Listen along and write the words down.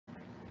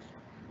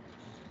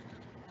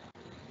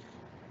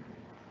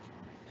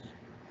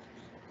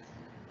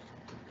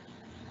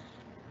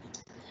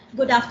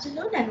Good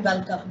afternoon and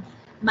welcome.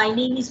 My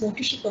name is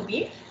Motushi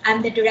Kabir.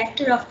 I'm the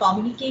Director of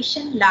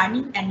Communication,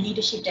 Learning and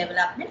Leadership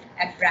Development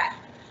at BRAC.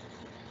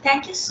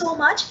 Thank you so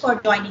much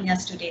for joining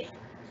us today.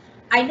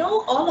 I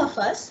know all of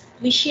us,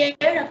 we share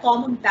a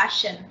common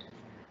passion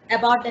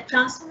about the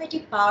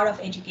transformative power of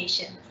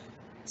education.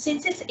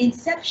 Since its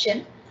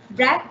inception,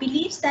 BRAC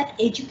believes that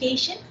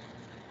education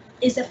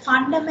is a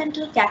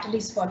fundamental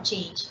catalyst for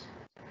change.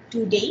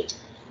 To date,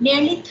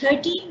 nearly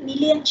 30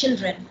 million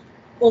children,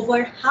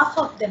 over half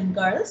of them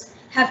girls,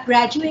 have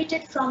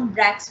graduated from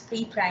BRAC's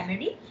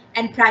pre-primary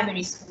and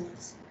primary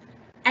schools.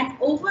 An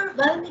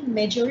overwhelming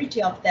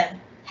majority of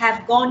them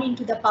have gone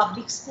into the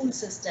public school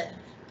system,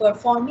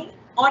 performing,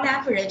 on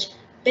average,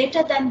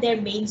 better than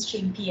their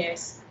mainstream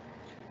peers.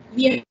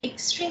 We are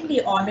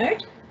extremely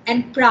honored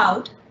and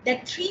proud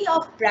that three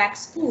of BRAC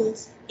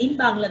schools in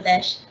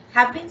Bangladesh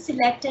have been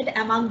selected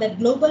among the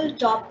global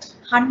top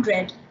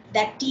 100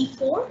 that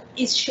T4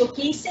 is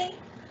showcasing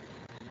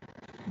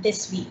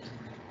this week.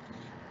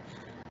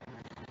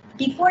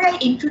 Before I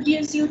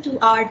introduce you to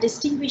our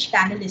distinguished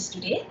panelists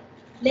today,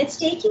 let's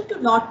take you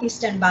to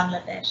northeastern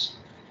Bangladesh.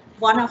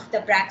 One of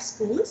the BRAC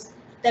schools,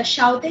 the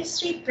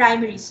Sauderosi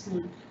Primary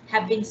School,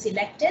 have been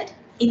selected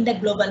in the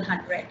Global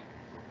 100.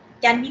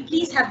 Can we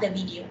please have the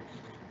video?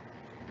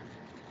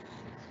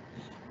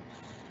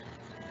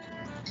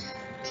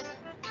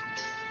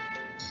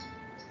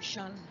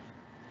 Salla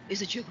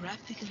is a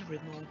geographically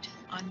remote,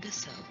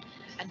 underserved,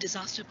 and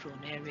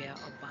disaster-prone area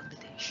of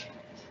Bangladesh.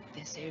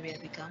 This area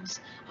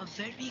becomes a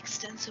very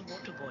extensive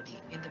water body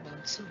in the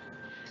monsoon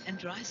and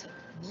dries up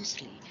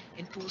mostly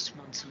in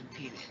post-monsoon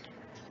period.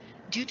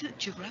 Due to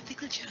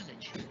geographical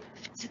challenge,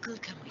 physical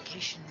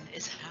communication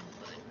is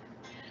hampered.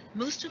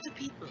 Most of the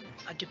people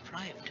are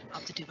deprived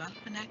of the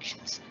development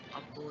actions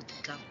of both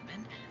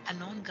government and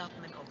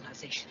non-government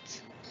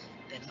organizations.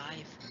 Their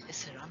life is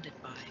surrounded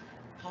by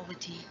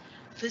poverty,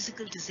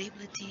 physical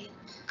disability,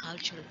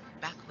 cultural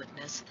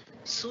backwardness,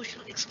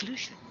 social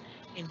exclusion,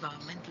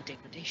 environmental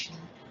degradation,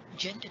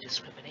 gender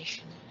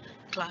discrimination,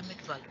 climate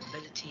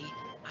vulnerability,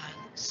 and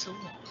so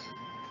on.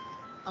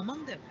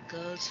 Among them,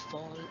 girls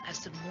fall as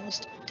the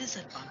most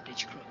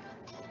disadvantaged group.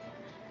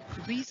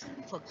 The reason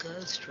for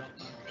girls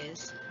dropout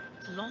is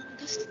long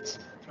distance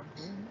from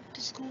home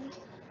to school,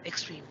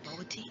 extreme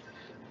poverty,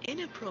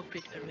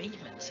 inappropriate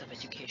arrangements of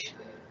education.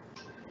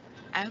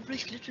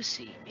 Average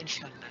literacy in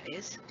Salla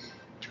is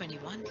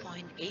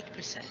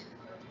 21.8%.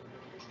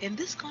 In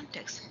this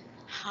context,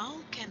 how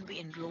can we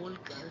enroll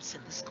girls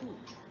in the school?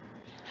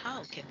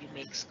 How can we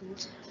make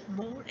schools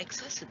more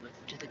accessible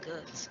to the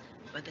girls,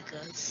 where the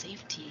girls'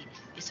 safety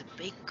is a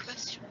big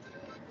question?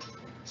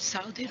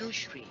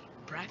 Sauderosi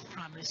BRAC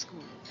Primary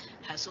School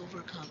has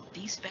overcome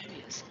these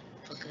barriers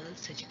for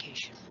girls'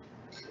 education.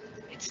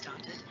 It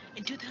started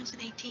in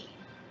 2018.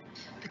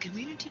 The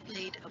community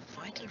played a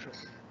vital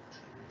role.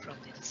 From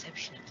the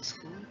inception of the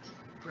school,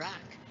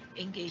 BRAC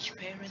engaged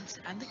parents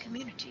and the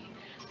community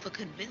for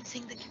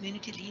convincing the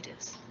community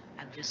leaders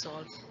and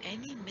resolve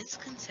any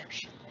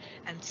misconception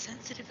and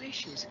sensitive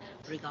issues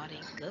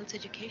regarding girls'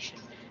 education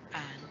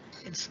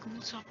and in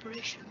school's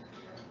operation.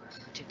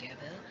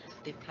 Together,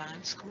 they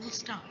planned school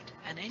start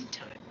and end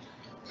time,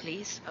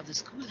 place of the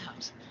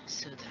schoolhouse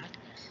so that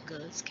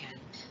girls can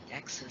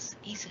access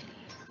easily.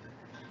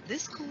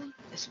 This school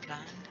is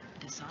planned,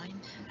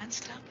 designed, and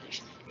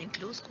established in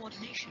close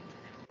coordination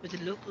with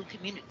the local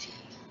community.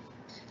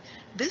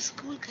 This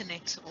school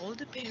connects all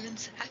the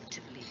parents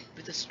actively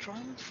with a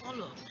strong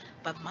follow-up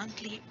by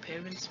monthly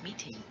parents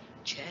meeting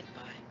chaired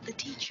by the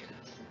teacher.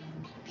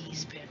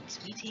 These parents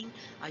meetings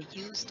are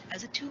used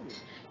as a tool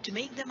to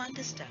make them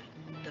understand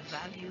the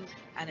value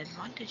and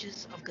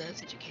advantages of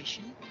girls'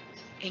 education,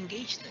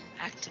 engage them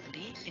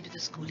actively into the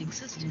schooling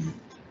system.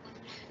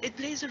 It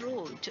plays a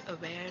role to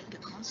aware the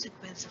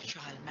consequence of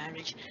child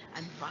marriage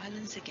and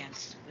violence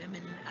against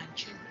women and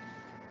children.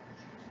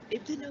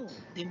 If they know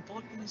the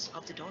importance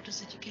of the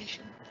daughter's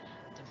education,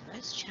 the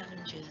most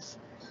challenges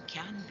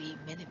can be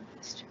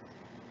minimized.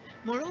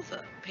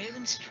 Moreover,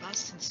 parents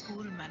trust in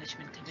school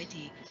management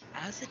committee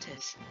as it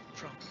is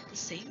from the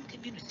same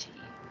community.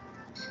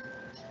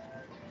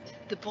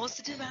 The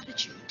positive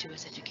attitude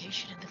towards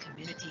education in the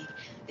community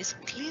is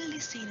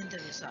clearly seen in the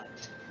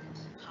result.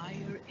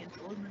 Higher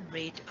enrollment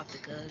rate of the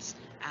girls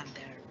and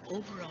their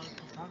overall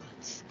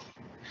performance.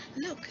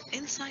 Look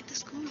inside the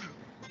schoolroom.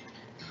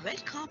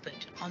 Red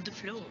carpet on the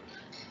floor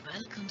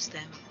welcomes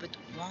them with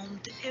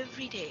warmth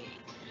every day.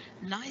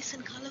 Nice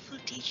and colorful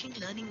teaching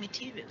learning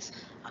materials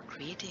are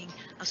creating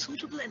a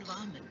suitable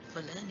environment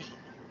for learning.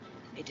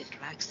 It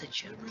attracts the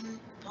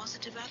children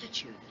positive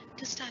attitude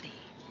to study.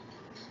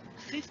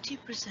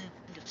 50%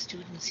 of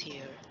students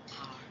here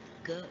are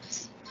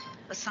girls.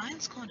 A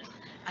science corner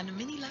and a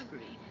mini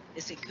library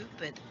is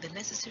equipped with the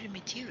necessary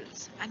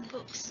materials and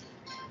books.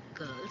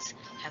 Girls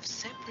have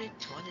separate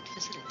toilet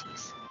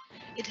facilities.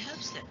 It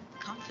helps them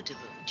comfortable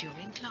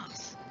during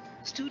class.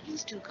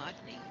 Students do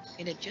gardening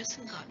in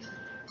adjacent garden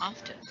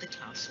after the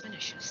class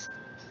finishes.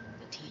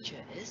 The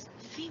teacher is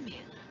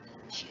female.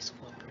 She is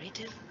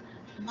cooperative,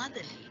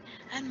 motherly,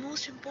 And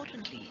most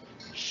importantly,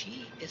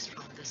 she is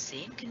from the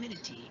same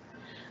community,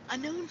 a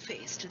known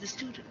face to the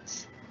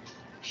students.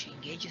 She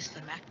engages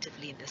them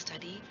actively in the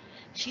study.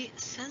 She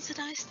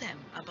sensitizes them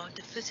about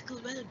the physical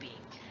well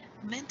being,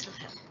 mental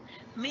health,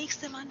 makes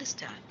them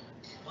understand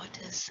what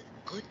is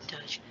good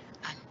touch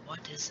and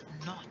what is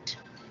not.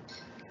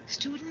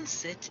 Students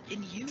sit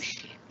in U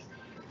shape.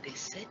 They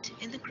sit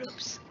in the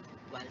groups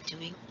while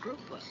doing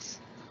group works.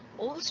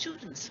 All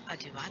students are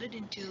divided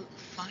into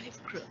five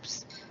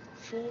groups,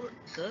 four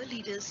girl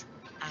leaders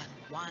and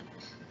one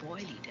boy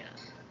leader.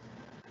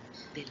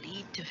 They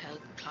lead to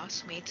help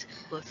classmates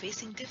who are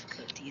facing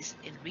difficulties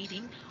in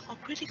reading or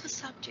critical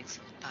subjects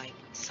like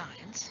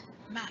science,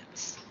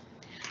 maths.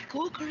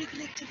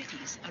 Co-curricular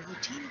activities are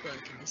routine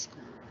work in the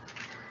school.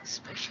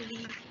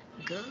 Especially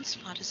girls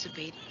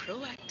participate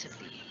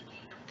proactively.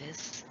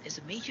 This is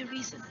a major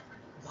reason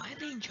why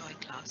they enjoy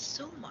class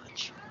so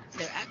much.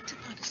 Their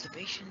active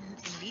participation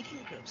in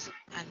leading groups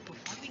and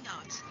performing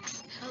arts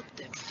help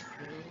them to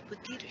grow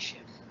with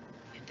leadership.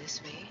 In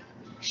this way,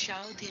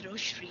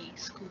 Sauderosi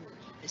School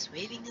is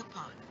waving a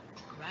path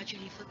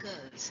gradually for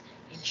girls,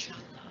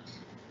 inshallah,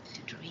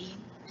 to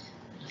dream,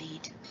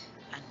 lead,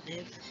 and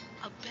live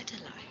a better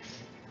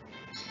life.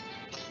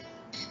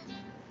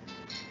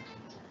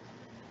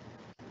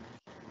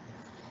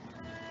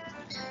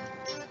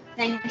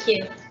 Thank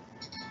you.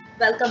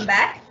 Welcome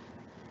back.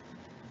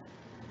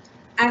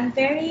 I'm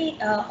very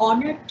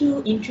honored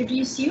to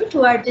introduce you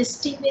to our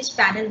distinguished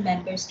panel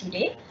members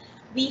today.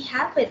 We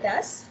have with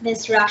us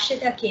Ms.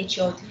 Rashida K.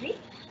 Chaudhary,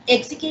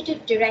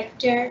 Executive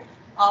Director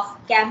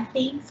of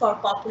Campaign for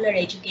Popular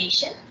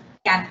Education,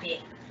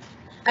 Campaign.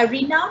 A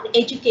renowned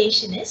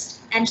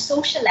educationist and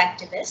social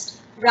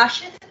activist,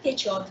 Rashida K.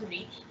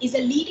 Chaudhary is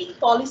a leading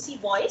policy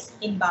voice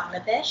in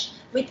Bangladesh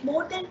with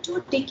more than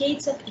 2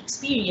 decades of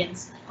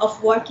experience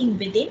of working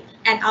within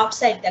and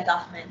outside the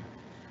government.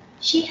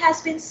 She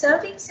has been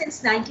serving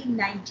since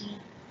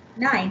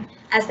 1999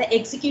 as the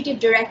Executive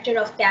Director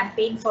of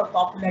Campaign for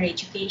Popular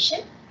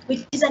Education,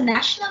 which is a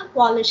national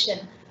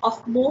coalition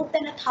of more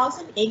than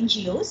 1,000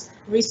 NGOs,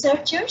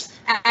 researchers,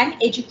 and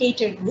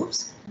educator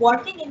groups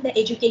working in the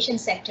education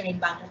sector in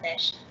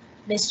Bangladesh.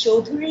 Ms.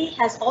 Chaudhary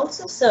has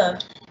also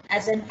served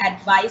as an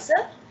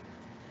advisor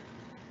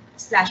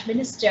 /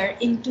 minister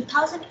in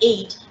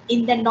 2008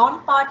 in the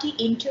non-party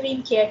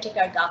interim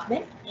caretaker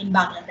government in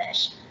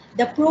Bangladesh.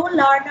 The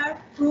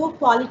pro-learner,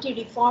 pro-quality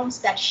reforms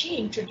that she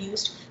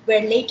introduced were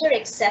later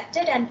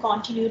accepted and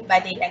continued by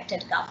the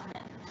elected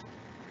government.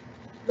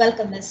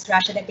 Welcome, Ms.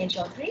 Rashida K.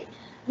 Chaudhary.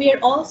 We are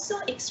also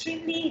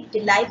extremely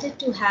delighted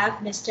to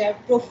have Mr.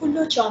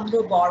 Profullo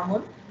Chandra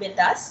Bormon with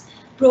us,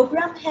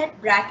 Program Head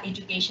BRAC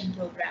Education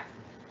Program.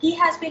 He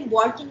has been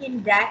working in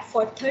BRAC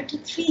for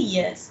 33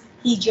 years.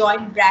 He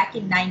joined BRAC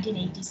in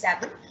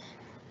 1987,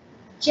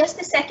 just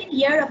the second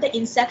year of the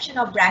inception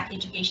of BRAC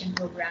Education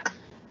Program,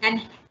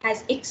 and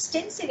has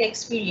extensive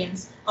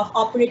experience of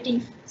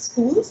operating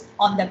schools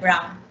on the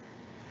ground.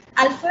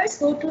 I'll first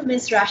go to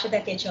Ms.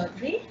 Rashida K.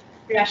 Chaudhary.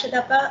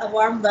 Rashida, a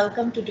warm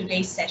welcome to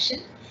today's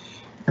session.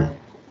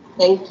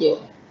 Thank you.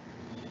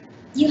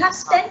 You have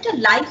spent a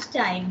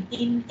lifetime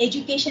in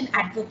education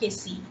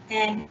advocacy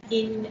and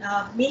in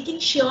making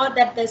sure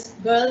that the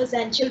girls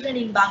and children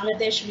in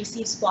Bangladesh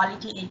receives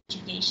quality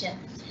education.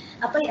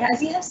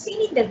 As you have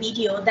seen in the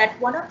video, that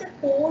one of the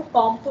core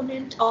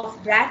component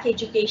of BRAC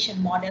education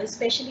model,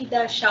 especially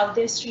the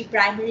Sauderosi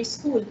Primary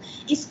School,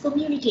 is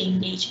community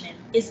engagement,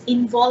 is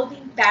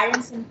involving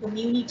parents and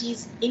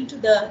communities into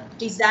the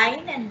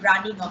design and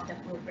running of the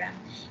program.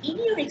 In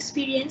your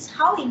experience,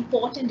 how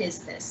important is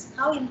this?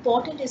 How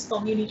important is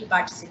community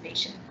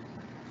participation?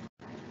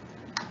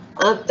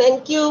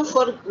 Thank you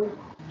for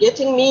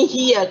getting me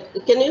here.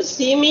 Can you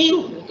see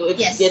me?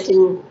 Yes.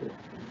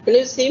 Can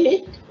you see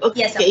me?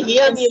 Okay, yes,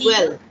 hear me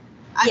well.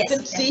 I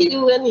can see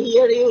you and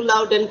hear you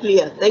loud and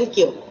clear. Thank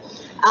you.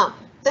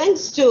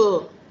 Thanks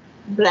to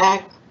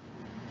BRAC,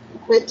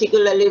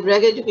 particularly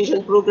BRAC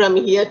Education Program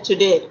here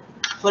today,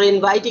 for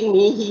inviting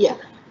me here.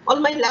 All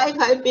my life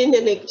I've been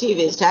an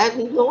activist. I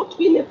have not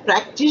been a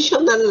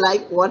practitioner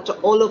like what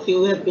all of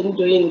you have been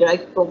doing,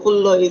 like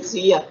Profullo is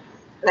here.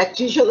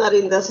 Practitioner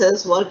in the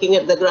sense working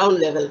at the ground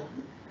level.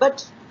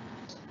 But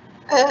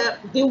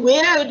the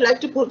way I would like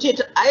to put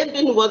it, I've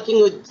been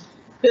working with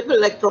people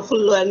like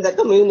Profullo and the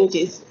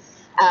communities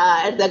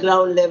at the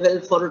ground level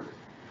for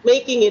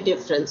making a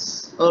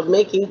difference or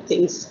making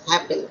things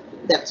happen.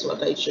 That's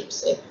what I should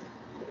say.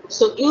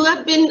 So you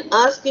have been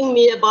asking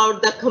me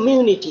about the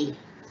community.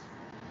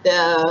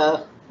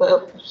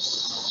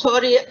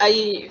 Sorry,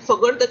 I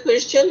forgot the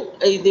question.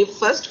 The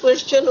first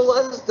question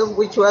was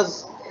which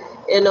was,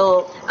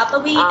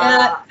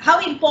 how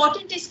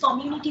important is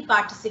community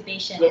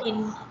participation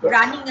in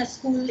running a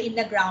school in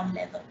the ground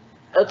level?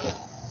 Okay,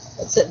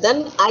 so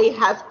then I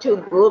have to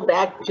go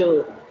back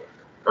to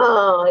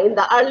in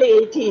the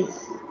early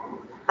 80s.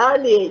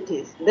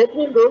 Let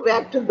me go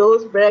back to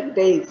those BRAC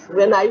days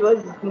when I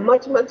was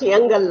much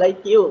younger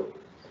like you.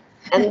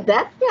 And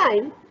that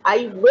time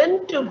I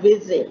went to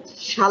visit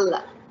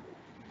Salla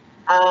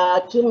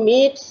to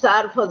meet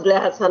Sir Fazle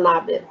Hassan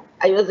Abed.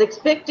 I was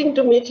expecting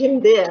to meet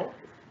him there,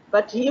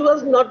 but he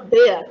was not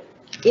there.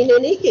 In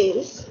any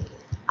case,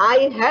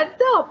 I had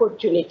the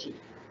opportunity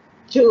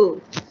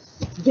to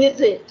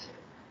visit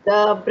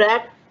the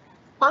BRAC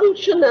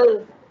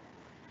functional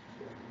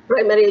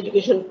primary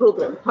education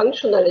program,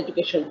 functional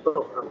education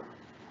program.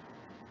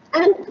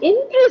 And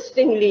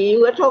interestingly,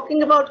 you were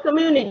talking about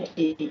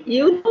community.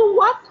 You know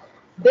what?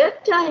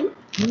 That time,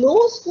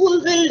 no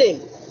school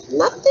building,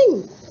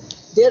 nothing.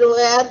 There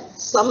were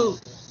some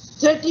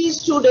 30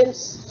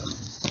 students,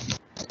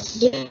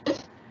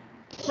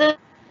 different.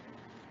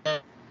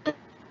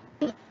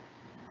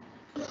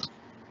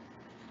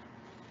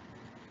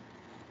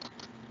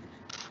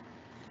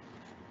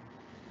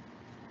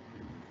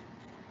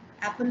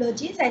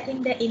 Apologies, I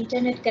think the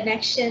internet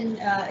connection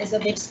is a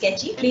bit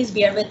sketchy. Please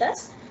bear with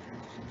us.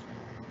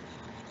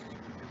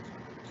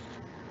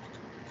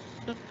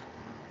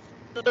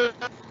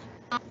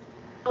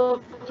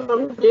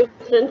 From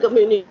different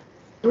communities,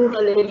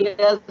 rural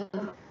areas,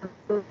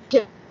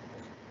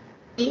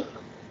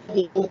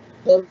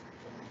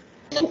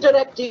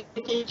 interactive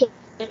teaching.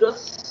 It was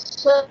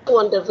so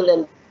wonderful.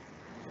 And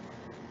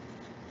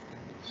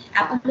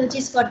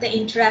apologies for the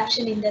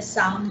interruption in the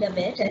sound a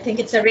bit. I think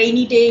it's a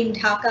rainy day in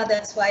Dhaka,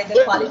 that's why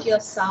the quality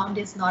of sound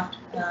is not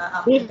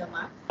up to the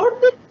mark.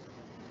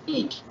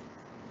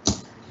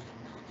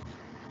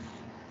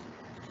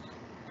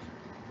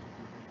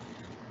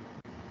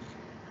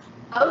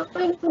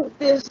 Allowing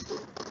these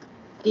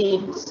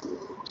kids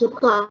to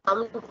come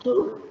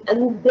to,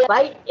 and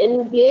by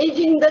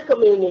engaging the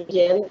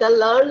community and the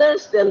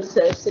learners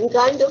themselves in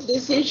kind of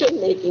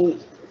decision making,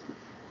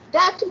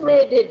 that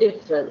made a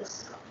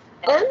difference.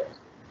 And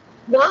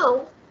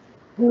now,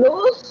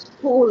 no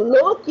school,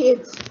 no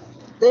kids,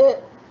 they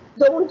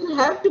don't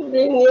have to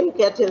bring in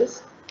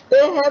kettles.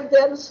 They have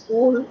their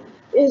school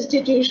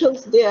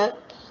institutions there,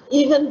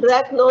 even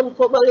BRAC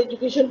non-formal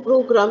education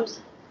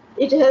programs.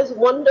 It has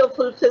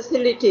wonderful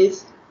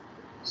facilities.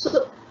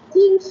 So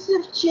things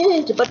have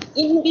changed, but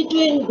in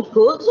between,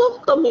 because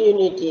of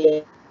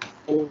community,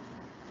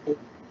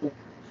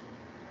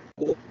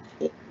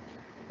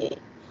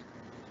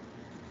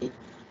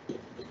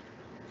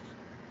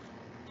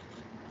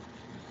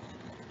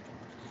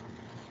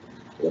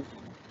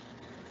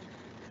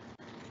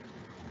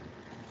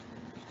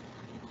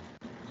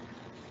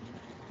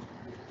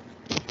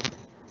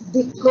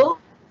 because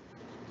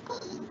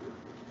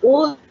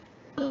all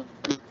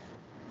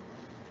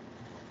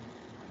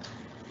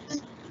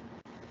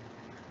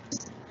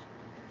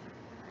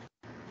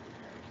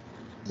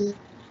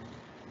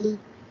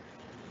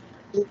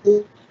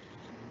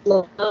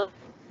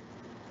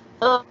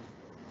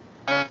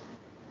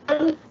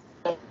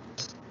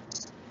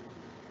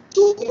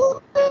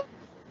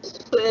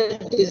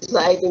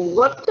deciding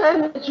what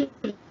time it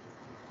should be.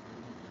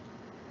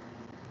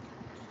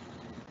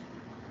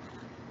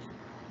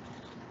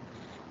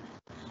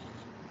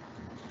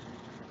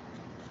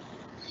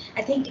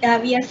 I think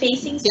we are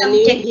facing some. Can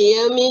you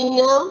hear me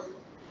now?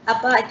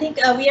 I think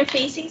we are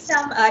facing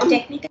some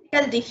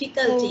technical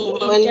difficulty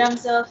in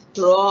terms of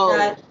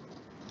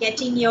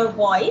getting your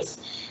voice.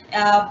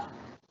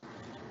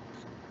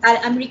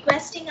 I'm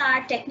requesting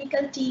our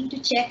technical team to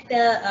check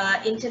the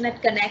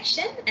internet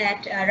connection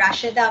at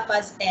Rashida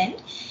Appa's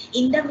end.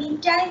 In the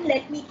meantime,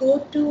 let me go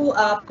to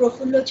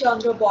Profullo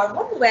Chandra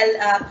Bormon.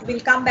 Well, we'll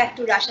come back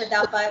to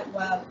Rashida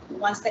Appa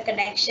once the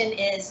connection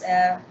is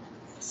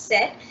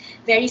set.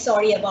 Very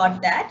sorry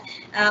about that.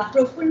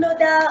 Profullo,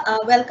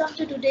 welcome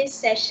to today's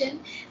session.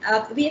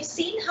 We have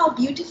seen how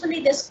beautifully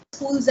the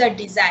schools are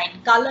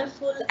designed,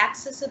 colorful,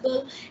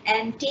 accessible,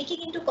 and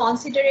taking into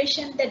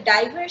consideration the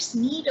diverse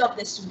need of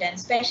the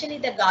students, especially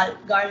the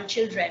girl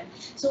children.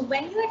 So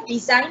when you are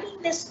designing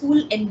the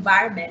school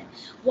environment,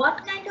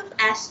 what kind of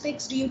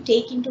aspects do you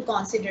take into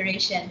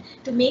consideration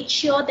to make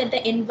sure that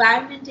the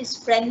environment is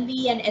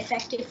friendly and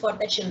effective for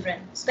the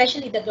children,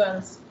 especially the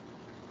girls?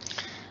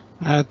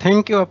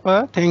 Thank you,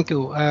 Appa. Thank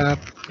you.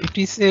 It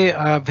is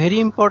a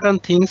very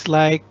important things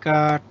like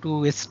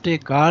to stay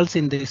girls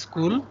in the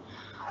school.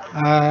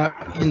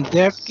 In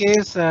that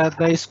case,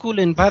 the school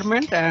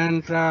environment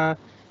and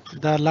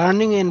the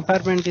learning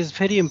environment is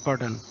very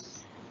important.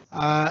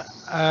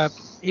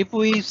 If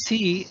we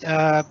see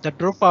the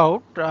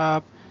dropout,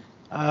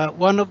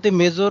 one of the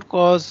major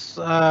cause,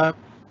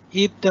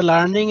 if the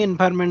learning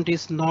environment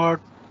is not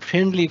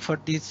friendly for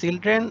the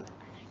children,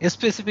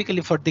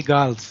 specifically for the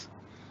girls.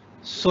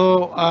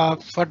 So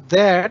for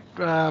that,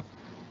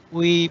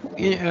 we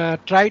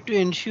try to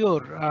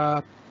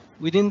ensure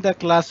within the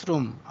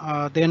classroom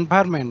the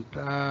environment,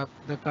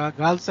 the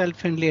girl child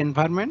friendly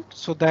environment,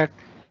 so that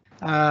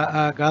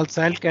a girl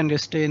child can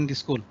stay in the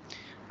school.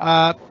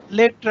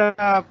 Let's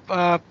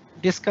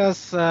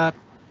discuss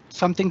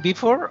something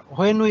before.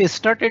 When we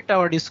started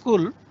our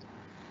school,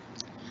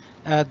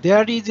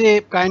 there is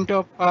a kind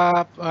of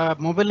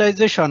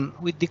mobilization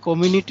with the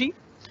community.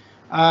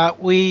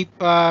 We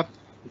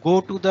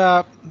go to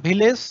the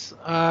village,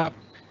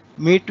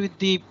 meet with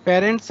the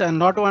parents, and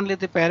not only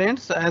the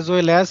parents as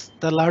well as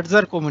the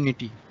larger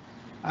community.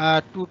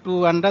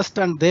 to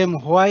understand them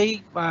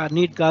why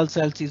need girls'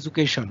 health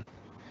education.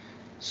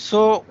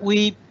 So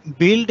we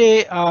build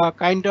a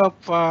kind of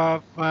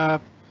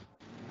a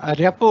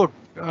rapport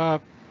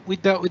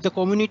with the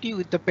community,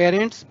 with the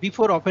parents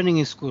before opening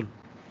a school.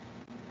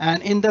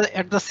 And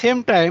at the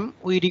same time,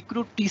 we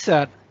recruit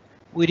teacher.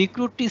 We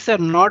recruit teacher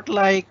not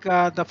like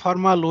the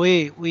formal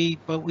way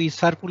we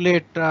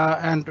circulate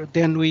and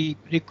then we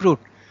recruit.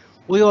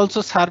 We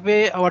also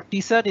survey our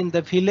teacher in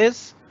the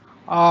village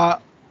uh,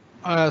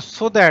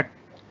 so that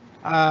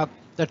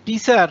the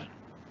teacher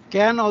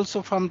can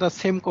also from the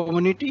same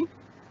community.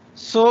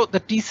 So the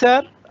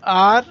teacher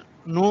are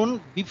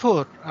known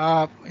before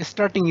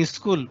starting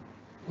school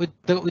with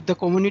the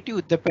community,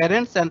 with the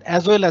parents, and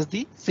as well as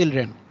the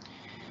children.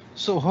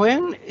 So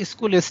when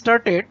school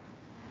started,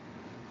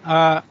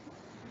 uh,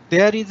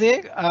 there is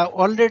a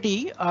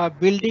already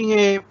building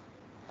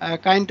a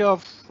kind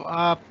of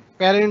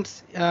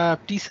parents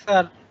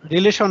teacher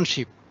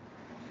relationship,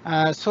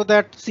 so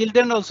that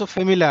children also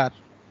familiar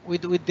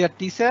with their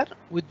teacher,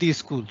 with the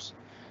schools.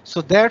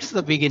 So that's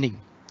the beginning.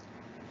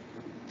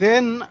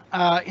 Then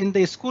in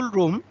the school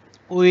room,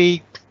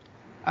 we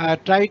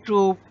try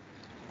to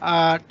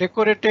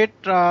decorate it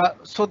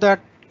so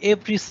that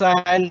every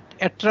child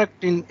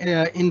attract in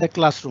the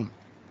classroom.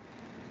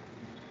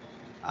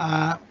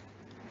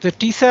 The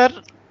teacher,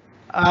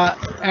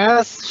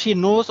 as she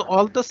knows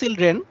all the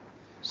children,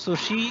 so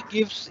she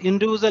gives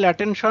individual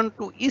attention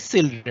to each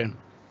children.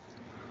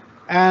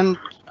 And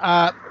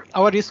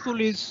our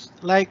school is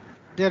like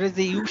there is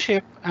a U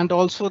shape, and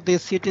also they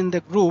sit in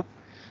the group.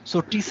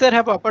 So teacher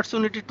have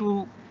opportunity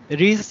to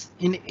reach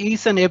in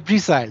each and every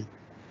child.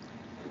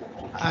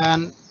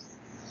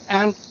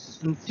 And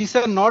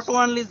teacher not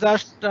only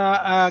just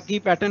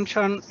give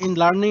attention in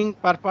learning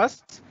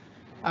purpose,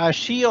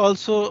 she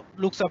also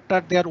looks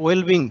after their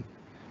well-being.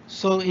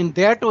 So in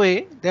that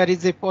way, there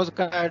is a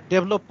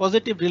develop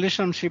positive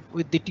relationship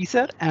with the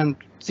teacher and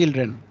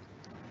children.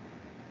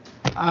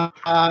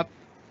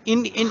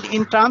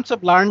 In terms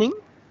of learning,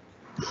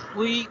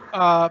 we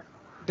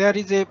there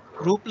is a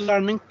group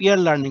learning, peer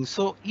learning.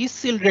 So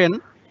each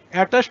children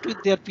attached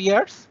with their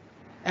peers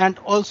and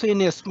also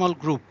in a small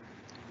group.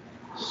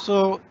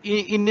 So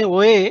in a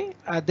way,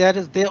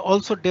 they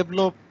also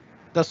develop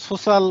the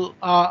social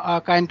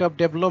kind of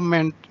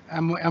development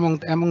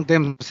among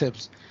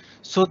themselves.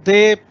 So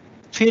they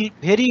feel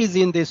very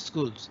easy in the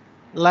schools,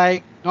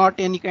 like not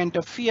any kind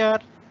of fear,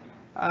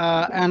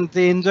 and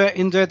they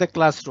enjoy the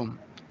classroom.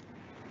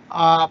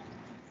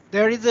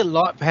 There is a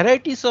lot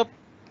varieties of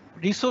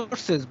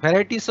resources,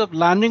 varieties of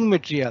learning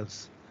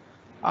materials,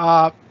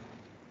 uh,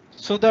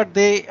 so that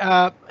they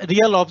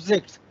real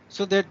objects,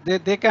 so that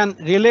they can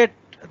relate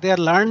their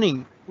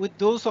learning with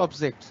those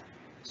objects.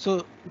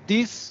 So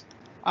this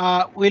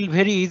will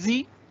very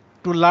easy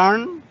to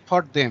learn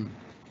for them.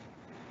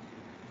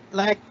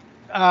 Like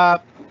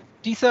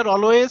teacher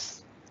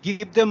always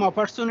give them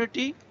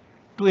opportunity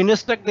to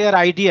instruct their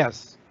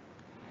ideas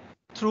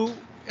through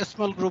a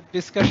small group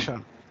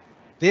discussion.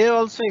 They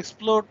also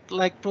explore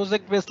like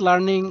project-based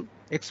learning,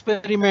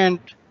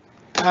 experiment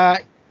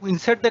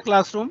inside the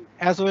classroom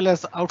as well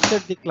as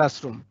outside the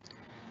classroom.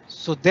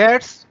 So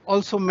that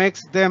also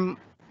makes them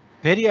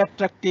very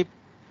attractive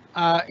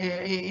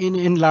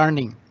in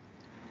learning.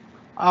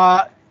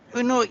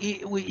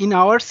 In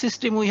our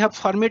system, we have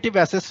formative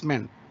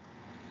assessment.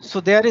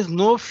 So there is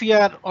no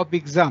fear of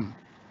exam.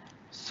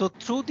 So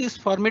through this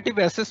formative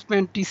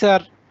assessment, teacher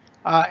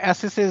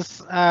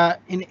assesses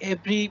in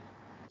every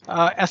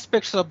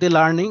aspects of the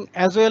learning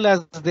as well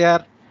as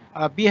their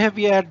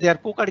behavior, their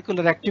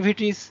co-curricular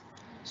activities.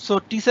 So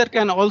teacher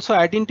can also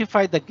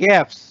identify the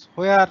gaps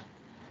where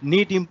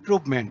need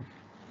improvement.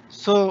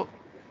 So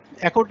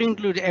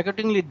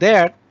accordingly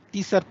that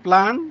teacher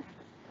plan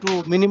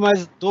to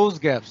minimize those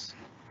gaps.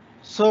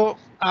 So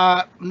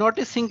not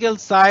a single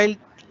child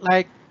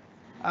like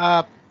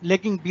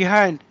lagging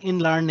behind in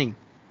learning.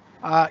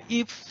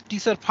 If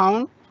teacher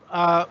found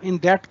in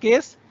that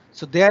case,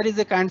 so there is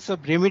a kind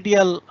of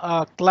remedial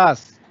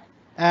class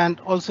and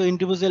also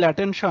individual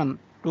attention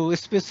to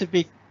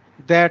specific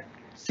that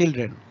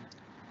children.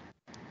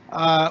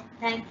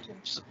 Thank you.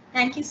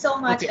 Thank you so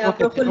much,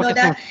 Okay,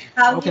 Profulloda,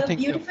 how okay, you have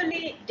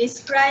beautifully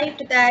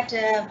described that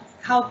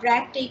how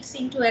BRAC takes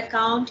into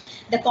account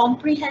the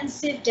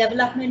comprehensive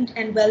development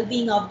and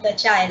well-being of the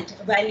child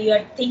while you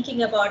are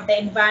thinking about the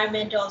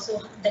environment,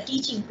 also the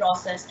teaching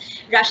process.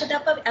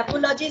 Rashadappa,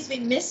 apologies, we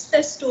missed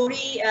the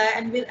story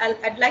and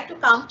I'd like to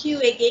come to you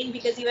again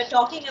because you were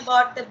talking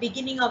about the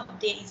beginning of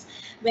days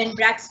when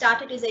BRAC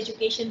started his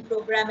education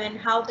program and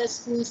how the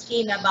schools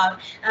came about.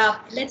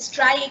 Let's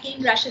try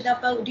again,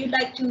 Rashadappa. Would you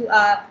like to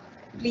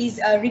please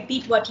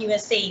repeat what you were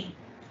saying?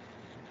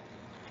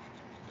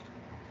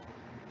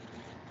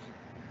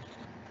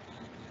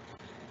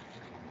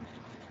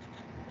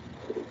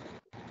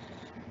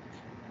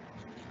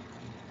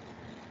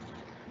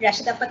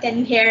 Rashadappa, can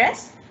you hear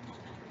us?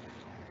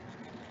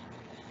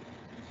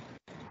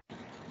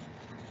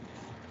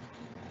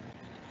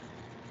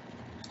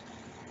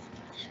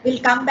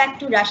 We'll come back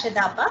to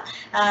Rashadappa.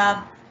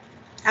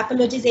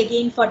 Apologies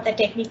again for the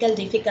technical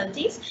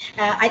difficulties.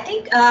 I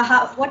think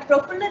what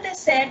Prafulla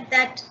said,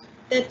 that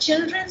the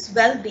children's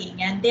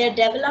well-being and their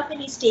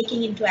development is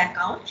taking into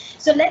account.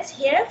 So let's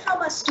hear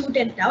from a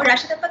student now.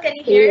 Rashidappa, can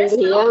you hear us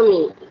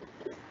now?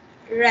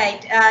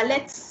 Right.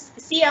 Let's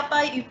see,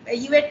 Appa,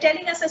 you were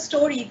telling us a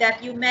story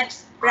that you met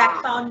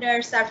BRAC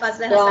founder Sir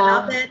Fazle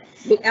Hassan Abed.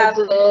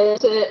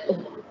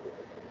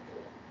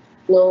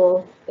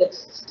 No,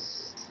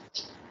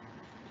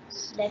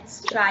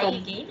 let's try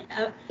again.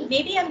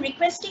 Maybe I'm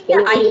requesting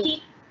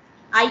the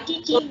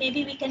IT team,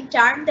 maybe we can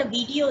turn the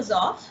videos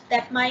off.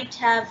 That might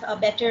have a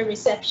better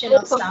reception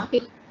of sound.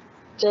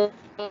 If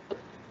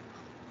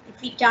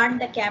we turn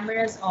the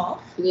cameras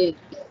off. Yes.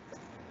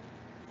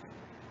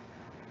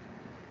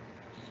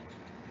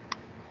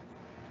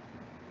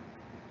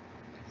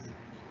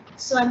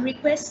 So I'm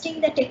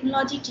requesting the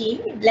technology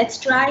team, let's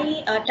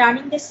try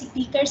turning the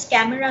speakers'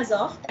 cameras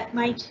off. That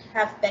might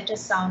have better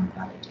sound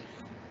quality.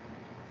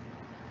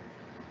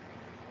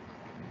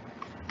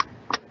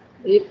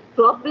 The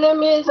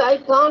problem is I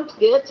can't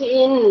get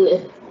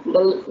in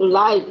the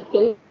live.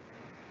 Can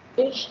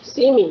you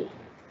see me?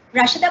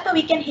 Rashidappa,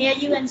 we can hear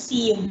you and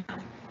see you now.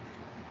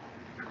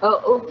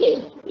 Oh,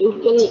 okay.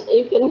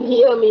 You can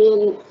hear me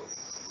and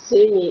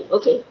see me.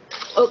 Okay.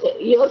 Okay.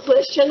 Your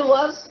question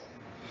was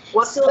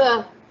what?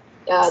 So,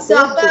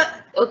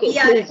 okay.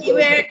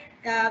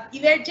 Yeah,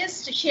 you were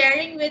just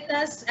sharing with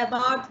us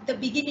about the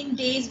beginning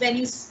days when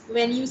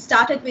you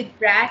started with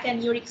BRAC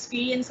and your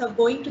experience of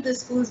going to the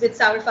schools with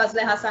Sir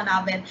Fazle Hassan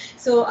Abed.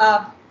 So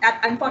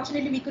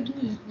unfortunately, we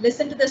couldn't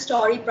listen to the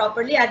story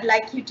properly. I'd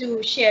like you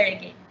to share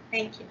again.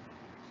 Thank you.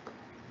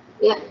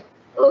 Yeah.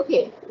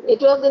 Okay.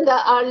 It was in the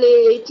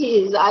early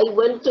 80s. I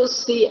went to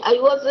see. I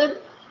was a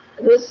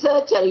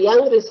researcher,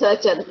 young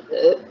researcher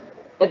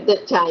at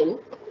that time.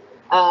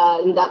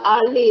 In the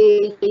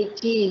early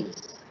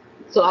 80s.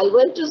 So I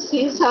went to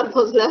see Sir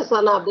Fazle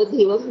Hassan Abed.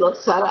 He was not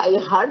Sir. I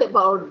heard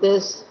about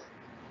this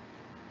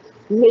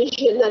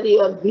missionary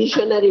or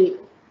visionary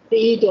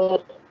leader.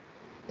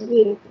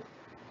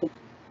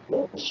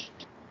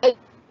 I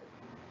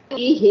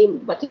see him,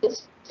 but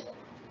it's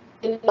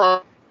in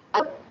my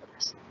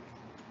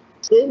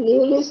they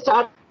newly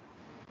started.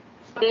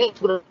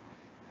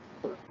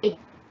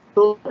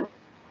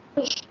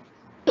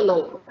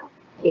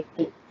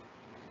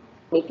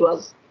 It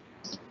was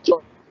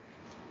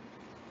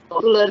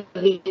popular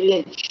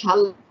village,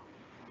 Salla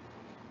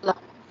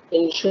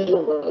in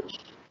Sunamgonj.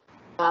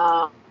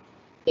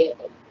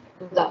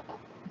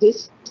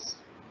 This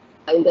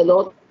in the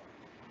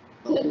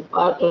northern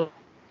part of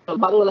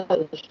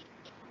Bangladesh.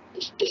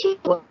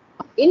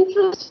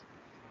 Interest,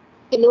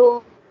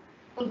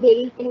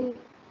 building,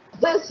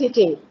 they're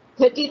sitting.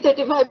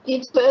 30-35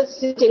 kids were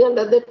sitting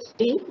under the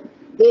tree.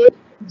 They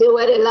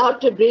were allowed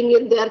to bring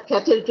in their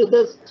cattle to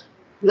the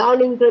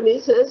learning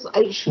premises.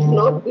 I should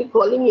not be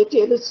calling it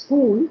a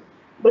school,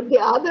 but the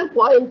other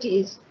point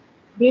is,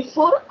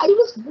 before I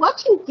was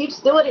watching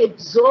kids, they were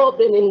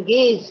absorbed and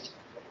engaged,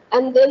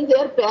 and then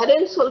their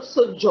parents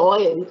also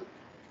joined,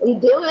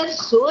 and they were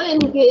so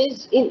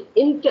engaged in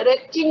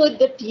interacting with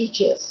the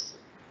teachers.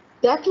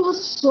 That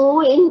was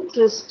so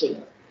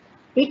interesting,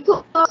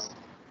 because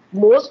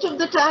most of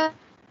the time,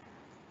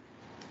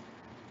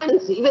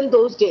 even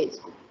those days,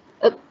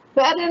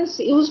 parents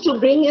used to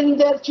bring in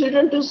their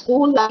children to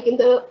school like in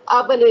the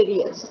urban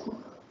areas,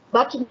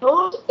 but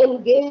not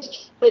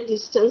engaged for a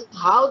distance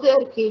how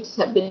their kids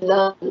have been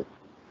learning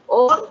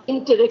or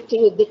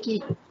interacting with the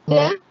teacher.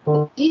 Then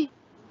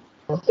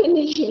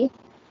finishing.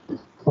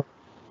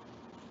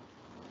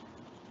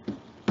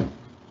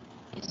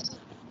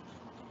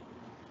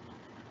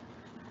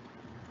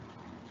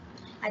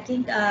 I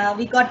think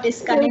we got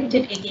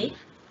disconnected again.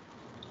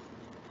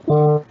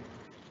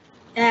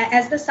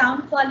 As the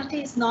sound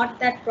quality is not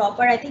that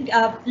proper, I think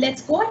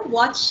let's go and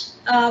watch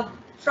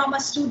from a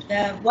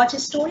student, watch a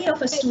story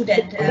of a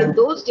student. In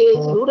those days,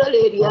 rural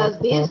areas,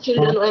 these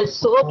children were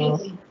so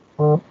busy.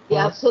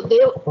 Yeah, so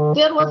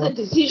there was a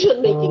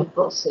decision-making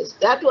process.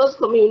 That was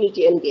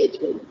community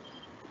engagement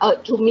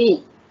to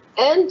me.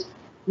 And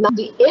now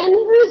the end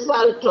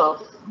result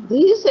of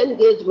this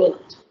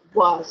engagement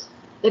was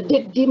that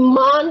the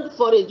demand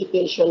for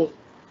education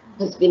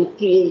has been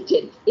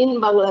created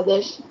in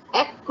Bangladesh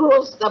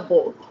across the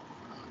board.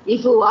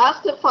 If you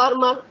ask a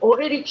farmer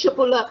or a rickshaw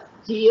puller,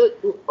 he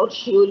or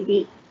she will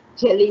be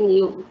telling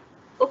you,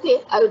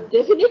 okay, I would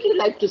definitely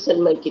like to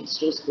send my kids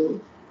to school.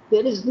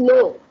 There is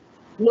no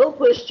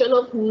question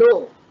of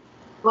no.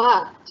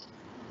 But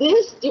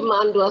this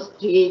demand was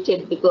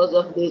created because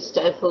of this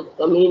type of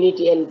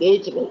community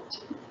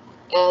engagement.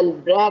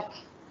 And BRAC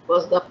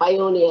was the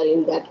pioneer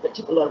in that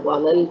particular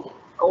one. And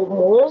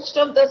most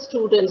of the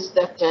students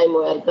that time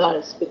were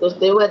girls, because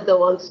they were the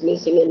ones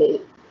missing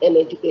in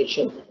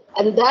education.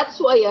 And that's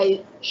why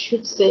I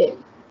should say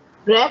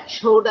BRAC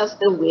showed us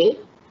the way,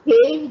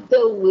 paved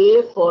the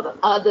way for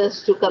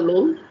others to come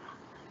in,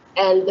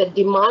 and the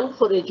demand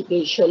for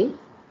education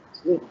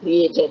we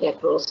created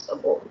across the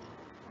board.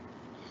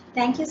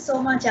 Thank you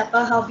so much,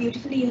 Appa. How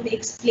beautifully you've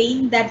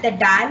explained that the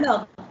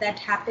dialogue that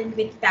happened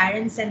with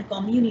parents and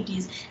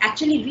communities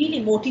actually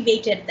really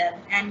motivated them,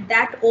 and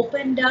that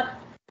opened up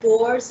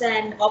doors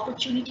and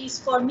opportunities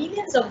for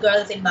millions of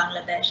girls in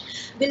Bangladesh.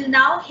 We'll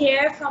now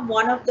hear from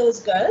one of those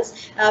girls.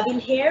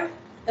 We'll hear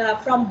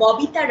from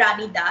Bobita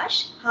Rani Dash,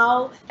 how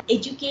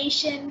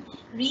education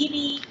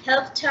really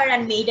helped her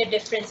and made a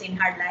difference in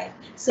her life.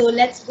 So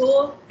let's go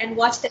and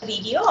watch the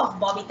video of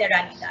Bobita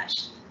Rani Dash.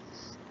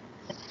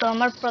 তো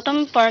আমার প্রথম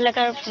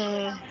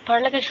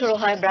পড়ালেখা শুরু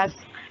হয় BRAC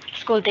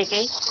school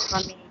থেকেই।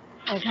 আমি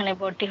ওইখানে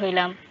ভর্তি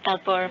হইলাম,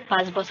 তারপর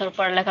 5 বছর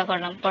পড়ালেখা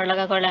করলাম।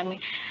 পড়ালেখা করলে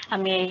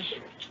আমি এই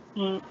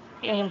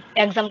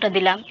এক্সামটা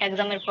দিলাম।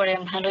 এক্সামের পরে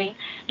ভালোই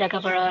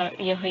লেখাপড়া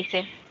হয়েছে,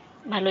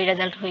 ভালোই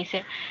রেজাল্ট হয়েছে।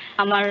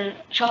 আমার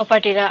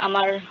সহপাঠীরা,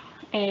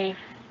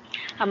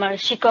 আমার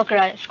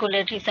শিক্ষকরা,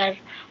 স্কুলের টিচার,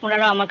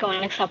 ওনারা আমাকে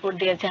অনেক সাপোর্ট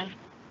দিয়েছেন।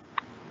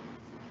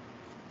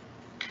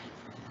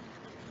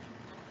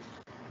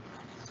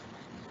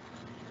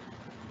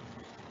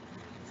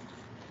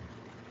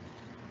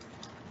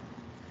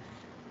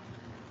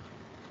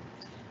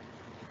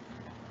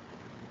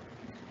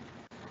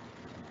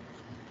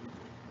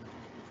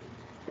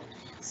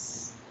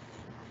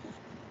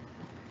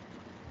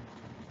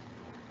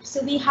 So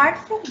we heard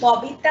from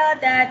Bobita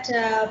that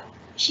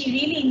she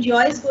really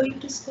enjoys going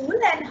to school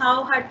and how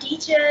her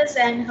teachers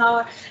and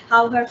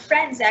how her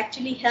friends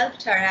actually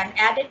helped her and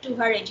added to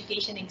her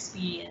education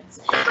experience.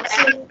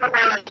 So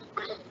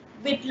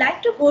we'd like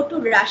to go to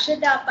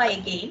Rashida Appa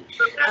again.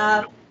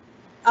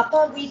 Appa,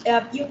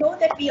 you know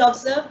that we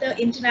observe the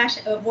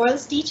International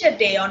World's Teacher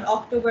Day on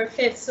October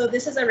 5th, so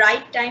this is a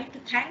right time to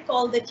thank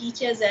all the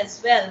teachers as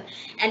well.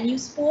 And you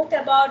spoke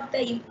about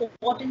the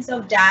importance of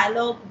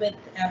dialogue with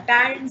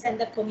parents and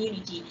the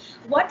community.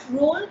 What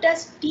role does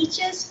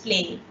teachers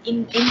play in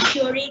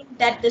ensuring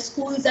that the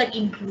schools are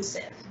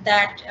inclusive,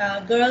 that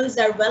girls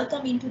are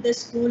welcome into the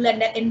school and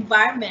the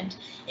environment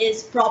is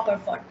proper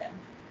for them?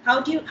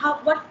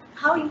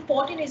 How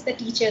important is the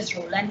teacher's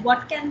role, and what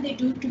can they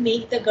do to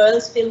make the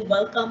girls feel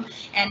welcome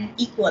and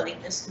equal in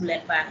the school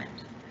environment?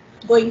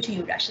 Going to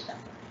you, Rashida.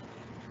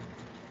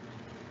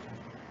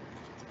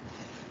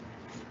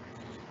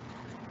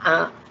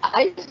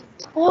 I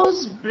suppose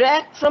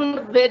BRAC from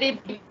the very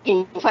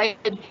beginning, if I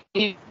could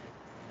give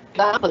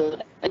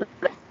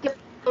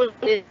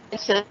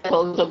example,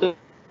 also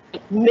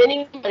many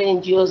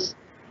NGOs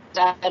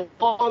that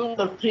formed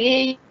or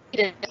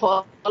created,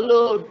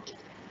 followed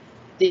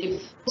the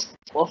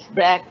of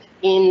BRAC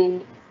in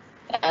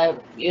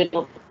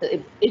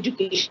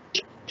education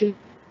to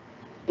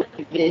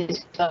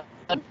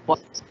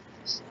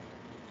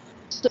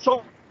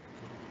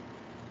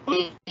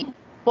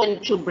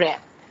to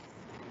BRAC.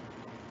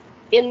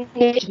 In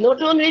not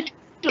only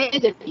to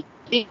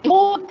the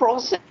whole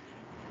process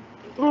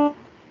through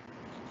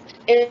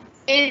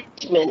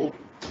engagement,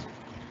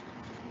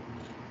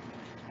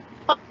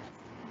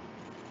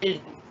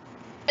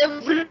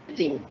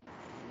 everything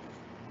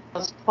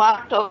was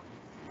part of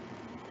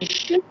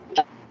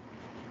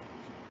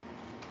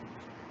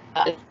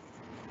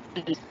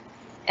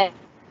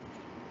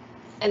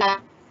and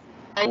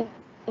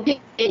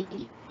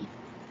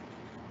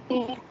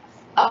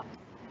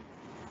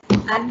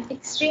I'm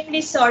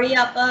extremely sorry,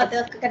 Appa.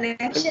 The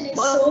connection is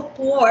so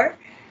poor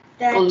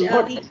that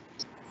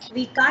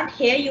we can't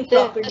hear you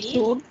properly.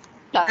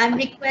 I'm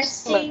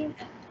requesting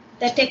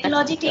the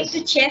technology team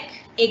to check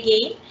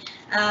again.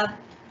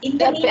 In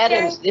the meantime,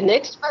 parents, the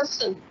next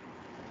person.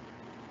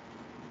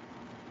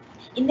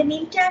 In the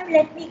meantime,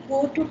 let me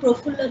go to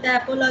Profulla. The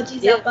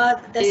apologies, Appa.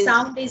 The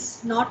sound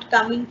is not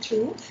coming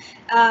through.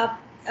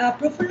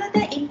 Profulla,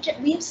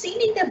 we've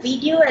seen in the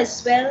video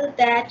as well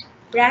that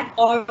BRAC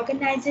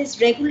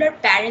organizes regular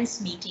parents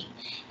meeting,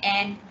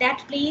 and that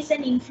plays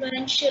an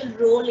influential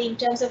role in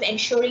terms of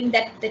ensuring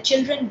that the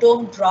children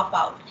don't drop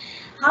out.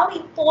 How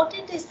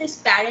important is this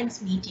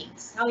parents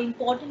meetings? How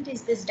important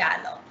is this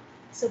dialogue?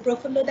 So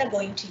Profulla,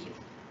 going to you.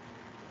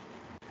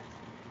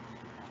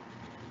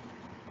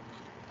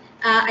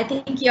 I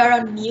think you're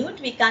on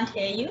mute. We can't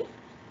hear you.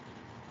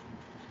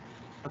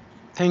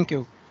 Thank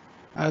you.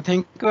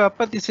 Thank you,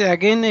 Appa. This is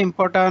again an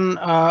important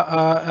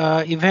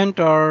event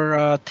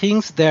or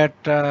things that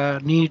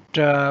need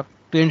to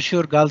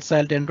ensure girls'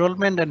 child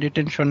enrollment and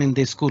retention in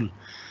the school.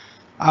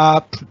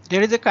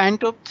 There is a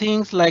kind of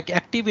things like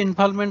active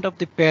involvement of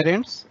the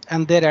parents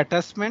and their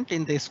attachment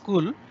in the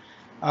school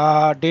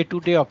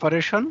day-to-day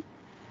operation,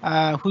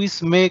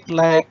 which make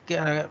like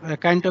a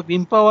kind of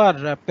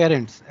empower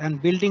parents and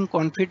building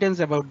confidence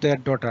about their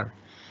daughter.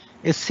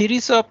 A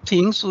series of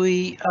things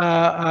we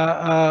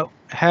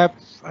have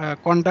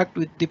conduct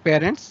with the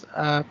parents.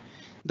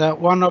 The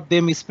one of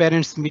them is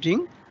parents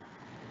meeting.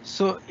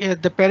 So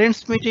the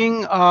parents meeting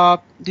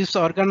this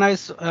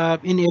organized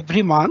in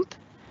every month,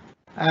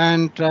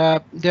 and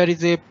there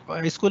is a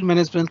school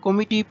management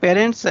committee,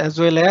 parents as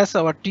well as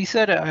our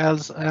teacher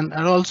and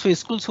also a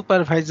school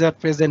supervisor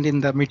present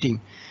in the meeting.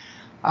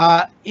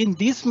 In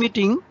this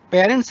meeting,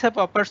 parents have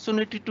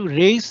opportunity to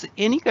raise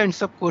any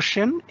kinds of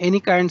question, any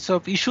kinds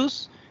of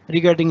issues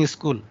regarding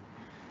school,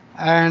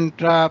 and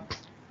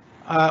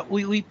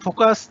we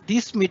focus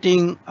this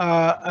meeting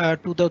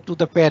to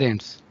the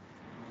parents.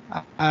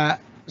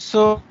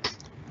 So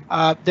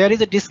there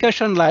is a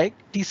discussion like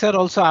teacher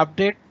also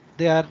update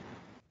their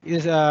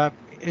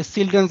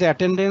children's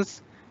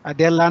attendance,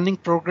 their learning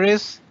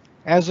progress,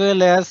 as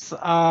well as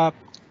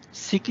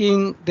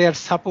seeking their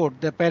support,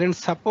 the parents'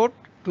 support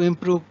to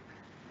improve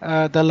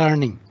the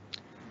learning.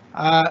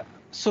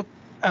 So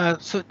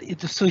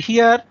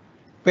here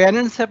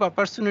parents have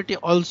opportunity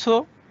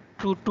also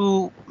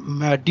to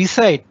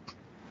decide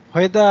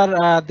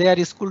whether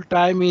their school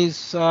time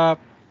is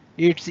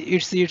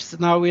it's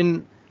now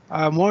in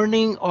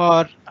morning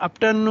or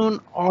afternoon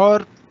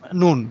or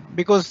noon,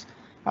 because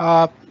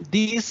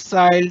these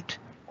child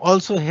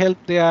also help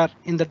their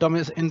in the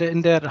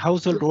in their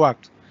household work.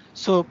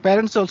 So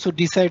parents also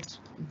decide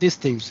these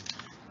things.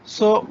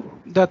 So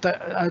that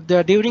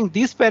during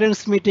this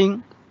parents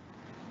meeting,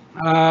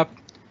 uh,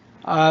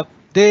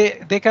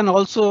 they can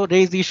also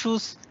raise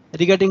issues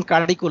regarding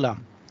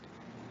curriculum.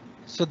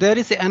 So there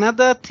is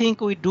another thing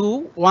we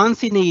do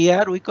once in a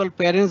year, we call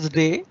Parents'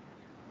 Day.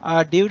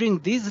 During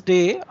this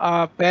day,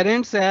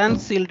 parents and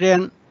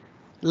children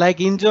like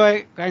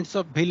enjoy kinds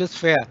of village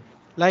fair.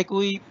 Like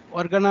we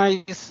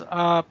organize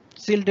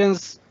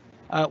children's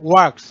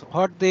works,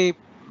 what they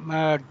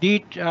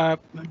did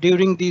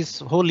during this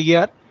whole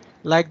year,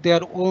 like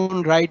their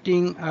own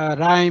writing,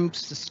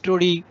 rhymes,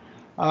 story,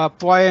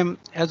 poem,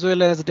 as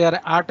well as their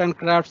art and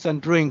crafts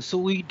and drawings. So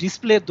we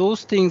display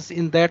those things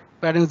in that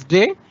Parents'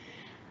 Day.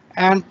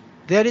 And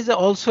there is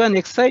also an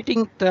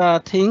exciting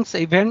things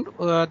event,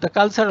 the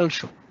cultural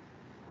show.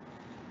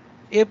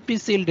 Every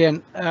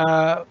children,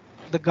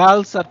 the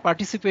girls are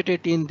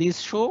participated in this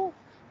show.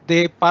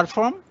 They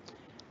perform.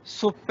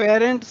 So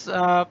parents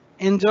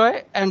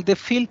enjoy and they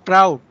feel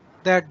proud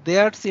that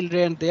their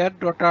children, their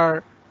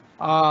daughter,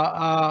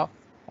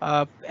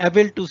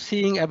 able to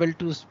sing, able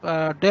to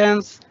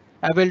dance,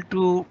 able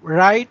to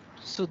write.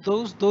 So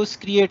those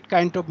create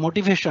kind of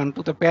motivation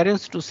to the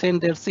parents to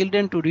send their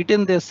children, to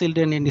retain their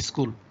children in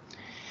school.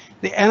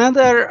 The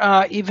another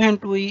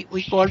event we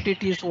called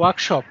it is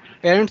workshop,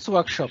 parents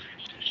workshop.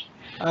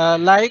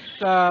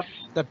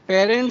 The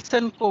parents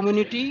and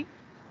community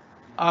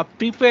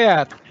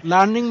prepare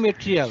learning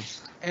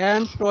materials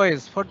and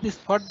toys for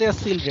their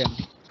children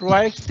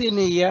twice in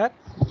a year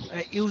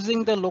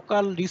using the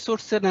local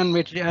resources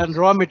and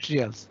raw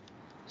materials.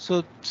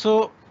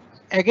 So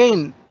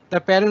again, the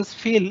parents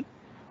feel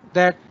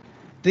that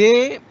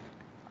they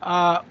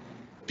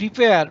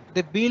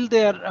they build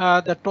their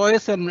the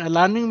toys and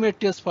learning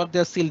materials for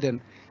their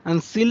children,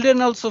 and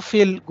children also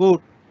feel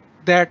good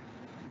that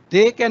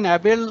they can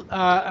able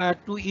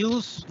to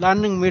use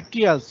learning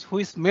materials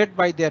which made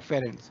by their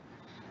parents.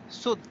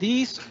 So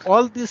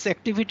all these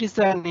activities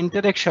and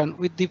interaction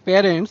with the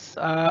parents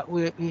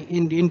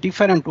in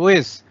different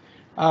ways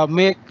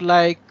make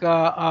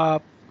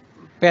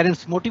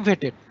parents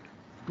motivated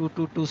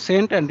to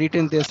send and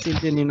retain their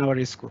children in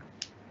our school.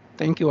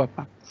 Thank you,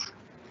 Appa.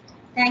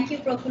 Thank you,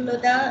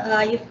 Profulloda.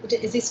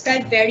 You've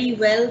described very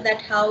well that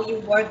how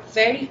you work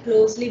very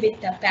closely with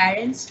the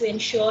parents to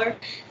ensure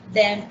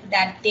them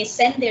that they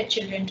send their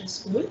children to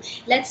school.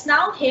 Let's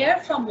now hear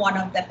from one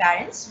of the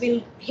parents.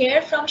 We'll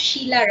hear from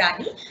Sheila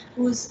Rani,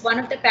 who's one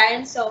of the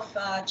parents of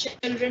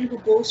children who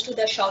goes to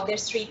the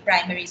Sauderosi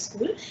Primary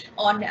School,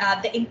 on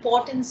the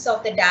importance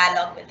of the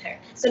dialogue with her.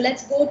 So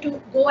let's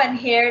go and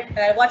hear,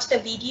 watch the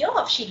video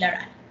of Sheila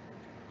Rani.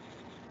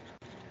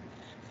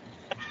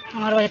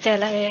 আমার বাড়িতে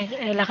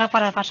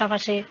লেখাপড়ার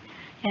পাশাপাশি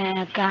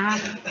গান,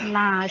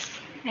 নাচ,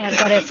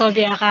 এরপরে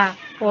ছবি আঁকা,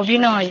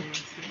 অভিনয়,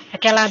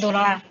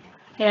 খেলাধুলা,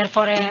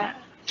 এরপরে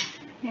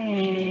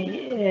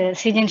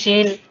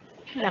সৃজনশীল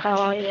লেখা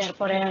হয়,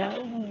 এরপরে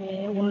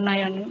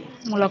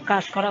উন্নয়নমূলক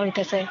কাজ করা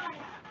হইতেছে,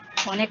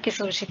 অনেক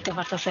কিছু শিখতে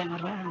পারতেছে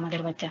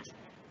আমাদের বাচ্চা।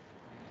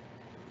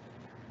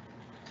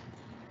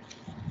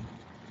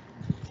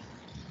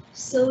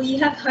 So you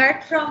have heard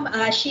from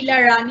Sheila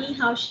Rani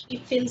how she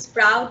feels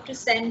proud to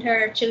send her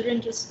children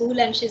to school,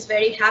 and she's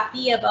very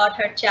happy about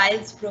her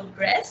child's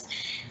progress.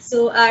 So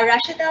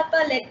Rashida Appa,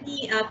 let me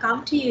come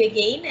to you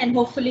again, and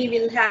hopefully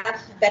we'll have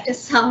better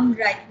sound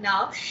right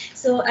now.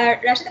 So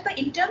Rashida Appa,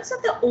 in terms of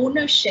the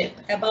ownership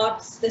about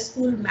the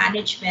school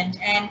management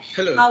and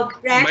Hello, how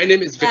my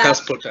name is Vikas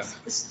Pota.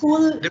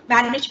 School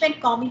management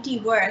committee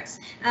works,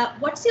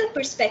 what's your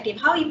perspective?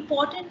 How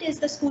important is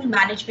the school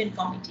management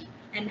committee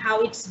and how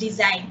it's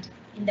designed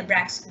in the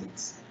BRAC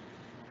schools?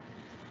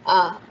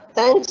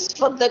 Thanks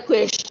for the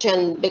question,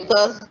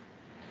 because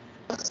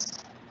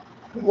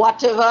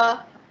whatever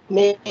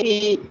may be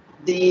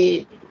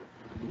the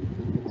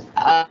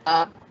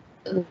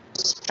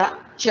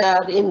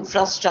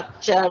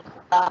infrastructure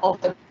of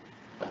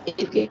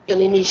education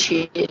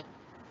initiative,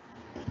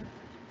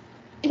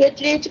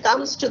 ultimately it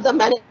comes to the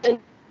management,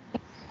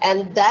 and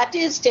that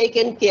is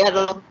taken care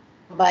of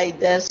by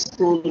the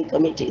school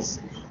committees.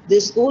 The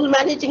school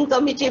managing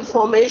committee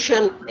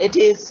formation, it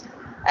is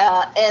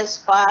as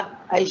per,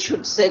 I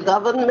should say,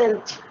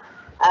 government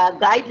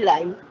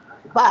guideline,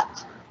 but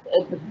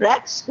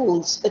BRAC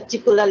schools,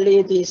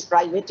 particularly these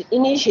private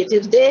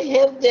initiatives, they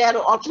have their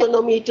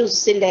autonomy to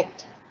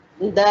select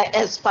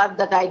as per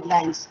the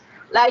guidelines.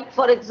 Like,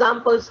 for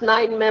example,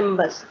 9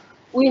 members,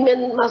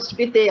 women must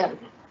be there,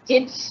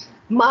 kids,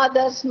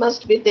 mothers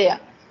must be there,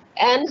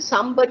 and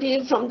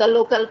somebody from the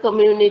local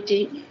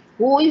community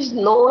who is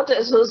not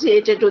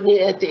associated with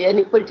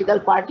any political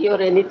party or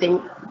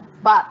anything,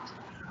 but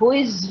who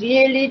is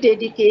really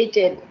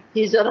dedicated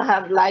his or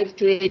her life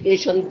to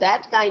education,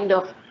 that kind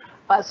of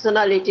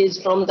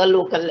personalities from the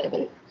local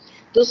level.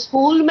 The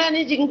school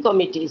managing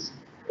committees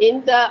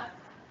in the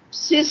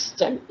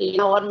system, in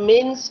our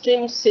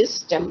mainstream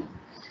system,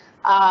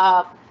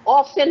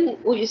 often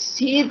we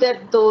see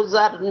that those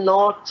are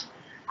not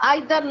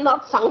either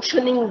not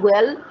functioning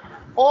well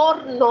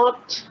or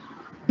not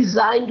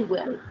designed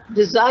well.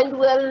 Designed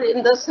well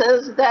in the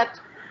sense that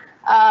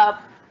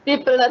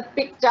people are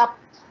picked up,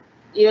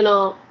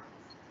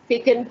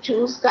 pick and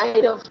choose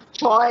kind of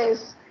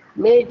choice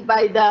made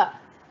by the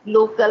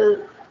local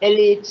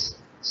elites.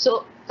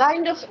 So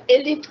kind of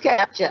elite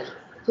capture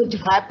could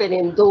happen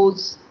in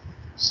those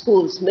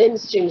schools,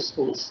 mainstream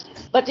schools.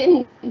 But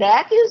in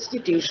BRAC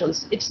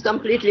institutions, it's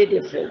completely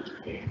different.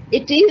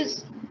 It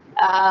is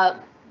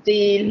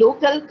the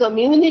local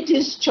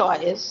community's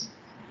choice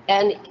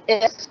and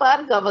as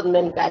per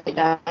government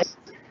guidelines,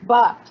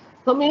 but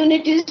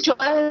community's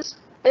choice,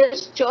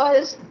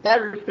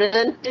 their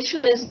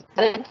representation is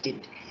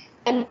guaranteed.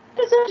 And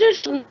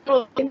representation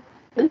of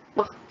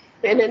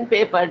pen and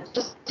paper,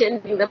 just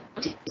sending the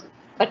parties,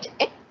 but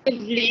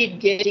actively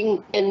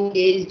getting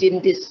engaged in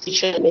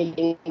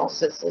decision-making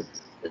processes.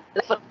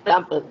 For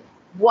example,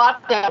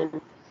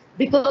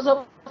 because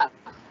of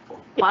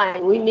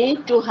time, we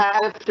need to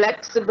have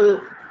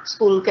flexible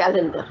school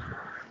calendar.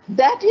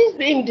 That is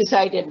being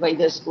decided by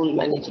the school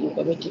managing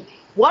committee.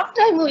 What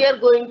time we are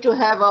going to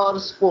have our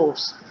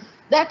sports,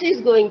 that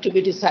is going to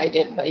be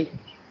decided by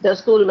the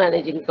school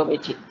managing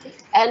committee.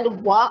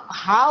 And what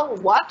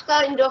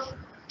kind of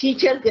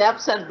teacher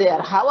gaps are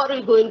there? How are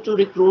we going to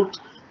recruit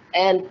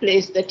and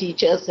place the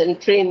teachers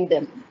and train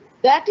them?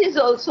 That is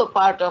also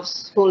part of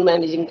school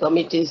managing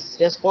committee's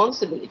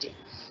responsibility.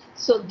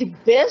 So the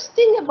best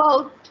thing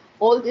about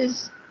all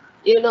these,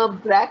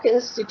 BRAC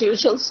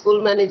institutions,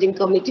 school managing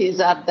committees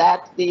are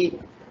that the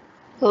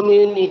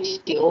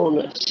community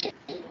ownership.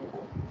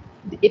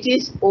 It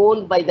is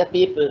owned by the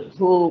people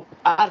who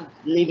are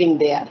living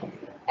there.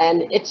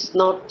 And it's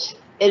not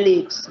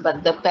elites,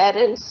 but the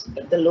parents,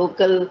 the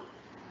local,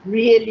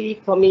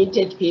 really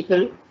committed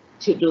people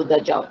to do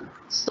the job.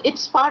 So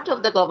it's part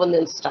of the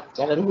governance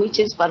structure and which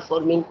is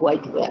performing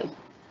quite well.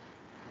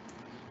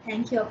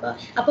 Thank you, Appa.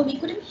 Appa, we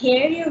couldn't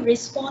hear your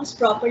response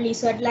properly,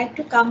 so I'd like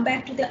to come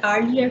back to the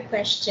earlier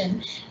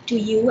question to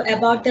you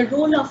about the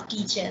role of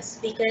teachers,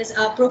 because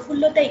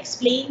Profullota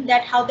explained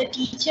that how the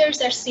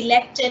teachers are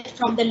selected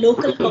from the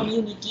local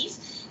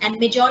communities and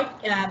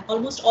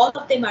almost all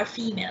of them are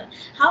female.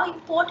 How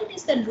important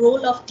is the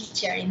role of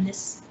teacher in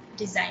this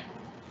design?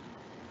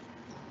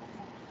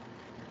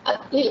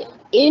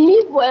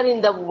 Anywhere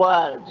in the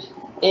world,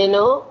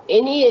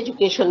 any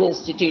education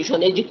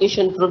institution,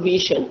 education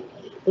provision,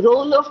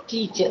 role of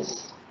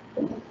teachers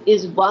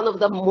is one of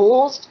the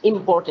most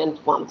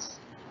important ones.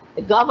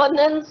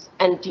 Governance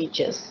and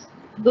teachers.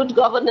 Good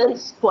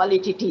governance,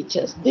 quality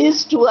teachers.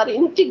 These two are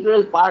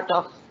integral part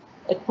of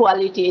a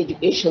quality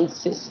education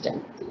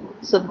system.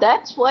 So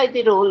that's why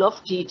the role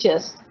of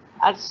teachers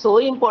are so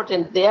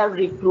important. They are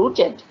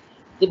recruited.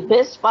 The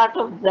best part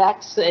of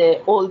BRAC's,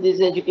 all these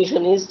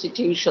education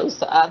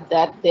institutions are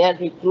that they are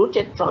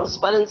recruited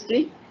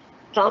transparently,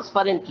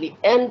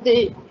 and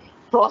the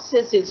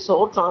process is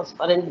so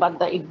transparent.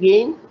 But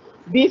again,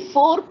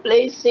 before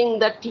placing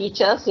the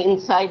teachers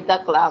inside the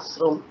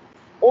classroom,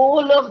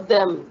 all of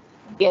them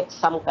get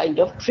some kind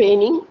of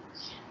training,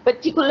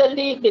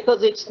 particularly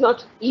because it's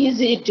not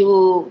easy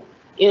to,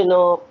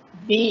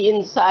 be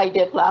inside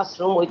a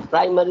classroom with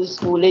primary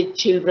school age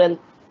children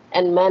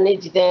and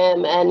manage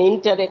them and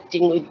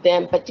interacting with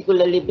them,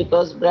 particularly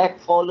because BRAC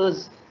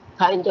follows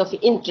kind of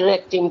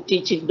interacting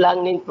teaching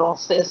learning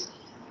process.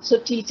 So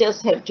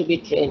teachers have to be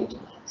trained.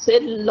 So a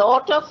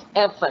lot of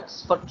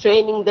efforts for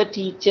training the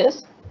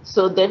teachers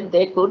so that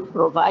they could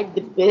provide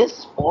the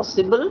best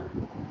possible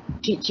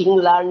teaching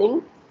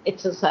learning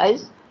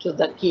exercise to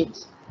the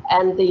kids.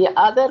 And the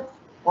other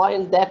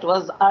point that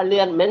was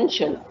earlier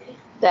mentioned,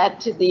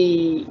 that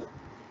the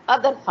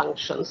other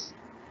functions,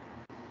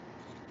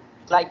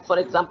 like for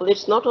example,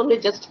 it's not only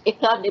just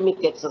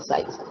academic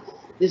exercise,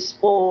 the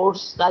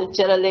sports,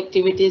 cultural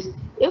activities,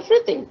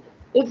 everything,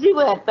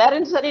 everywhere,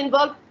 parents are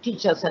involved,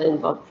 teachers are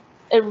involved.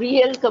 A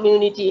real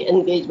community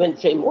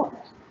engagement framework.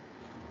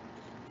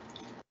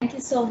 Thank you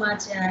so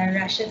much,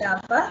 Rashid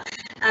Appa.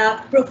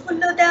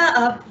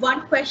 Profullota,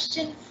 one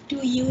question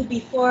to you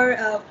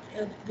before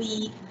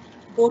we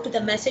go to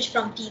the message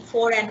from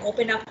T4 and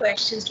open up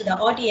questions to the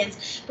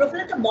audience.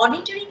 Profullota,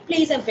 monitoring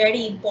plays a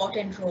very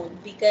important role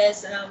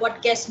because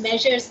what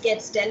measures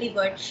gets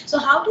delivered. So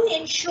how do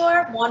you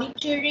ensure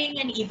monitoring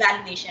and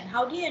evaluation?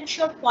 How do you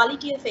ensure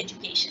quality of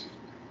education?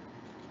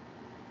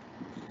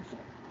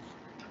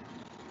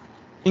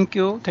 Thank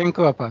you,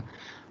 Appa.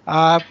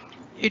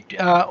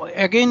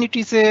 Again, it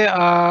is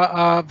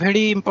a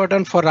very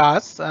important for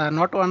us,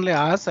 not only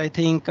us. I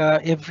think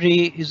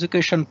every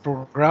education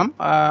program,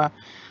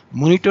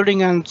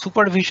 monitoring and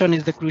supervision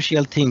is the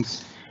crucial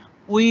things.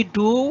 We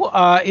do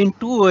in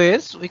two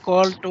ways. We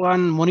call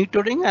one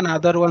monitoring and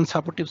other one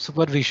supportive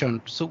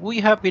supervision. So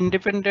we have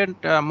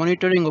independent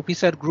monitoring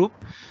officer group.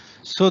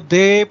 So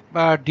they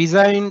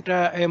designed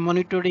a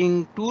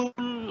monitoring tool,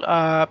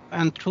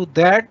 and through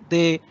that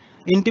they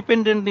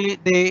independently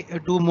they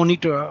do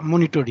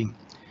monitoring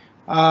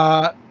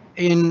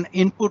in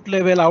input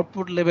level,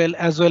 output level,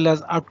 as well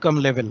as outcome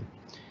level.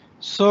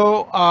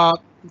 So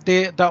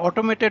the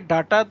automated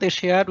data they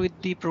share with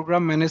the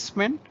program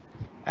management,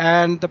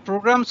 and the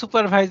program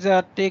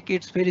supervisor take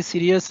it very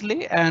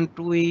seriously, and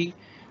we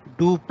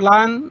do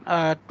plan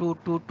to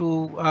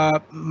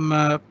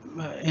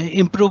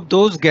improve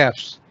those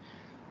gaps.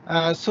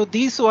 So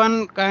this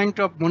one kind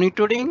of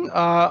monitoring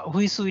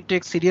which we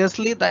take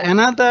seriously. The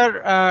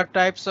another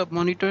types of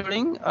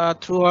monitoring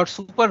through our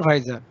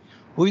supervisor,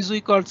 which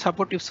we call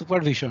supportive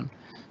supervision.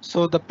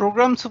 So the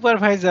program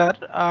supervisor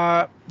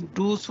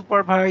do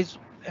supervise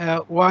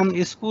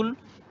one school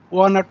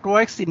 1 or 2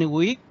 times in a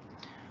week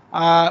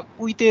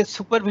with a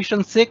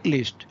supervision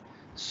checklist.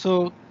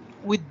 So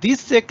with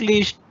this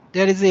checklist,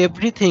 there is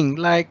everything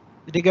like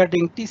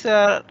regarding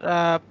teacher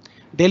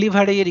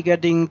delivery,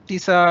 regarding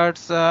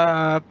teachers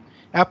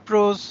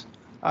approach,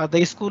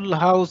 the school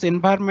house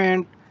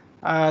environment,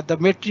 the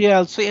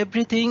material. So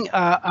everything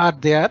are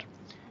there.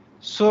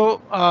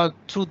 So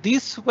through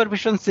this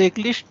supervision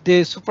checklist,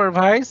 they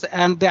supervise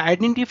and they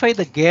identify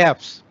the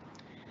gaps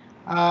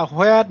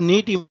where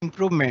need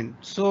improvement.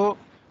 So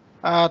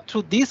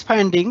through these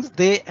findings,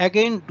 they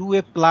again do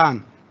a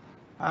plan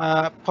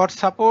for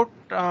support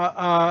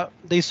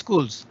the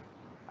schools,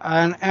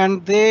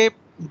 and they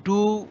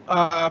do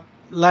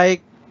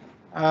like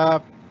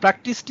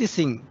practice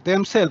teaching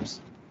themselves.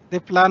 They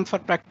plan for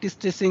practice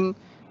teaching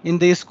in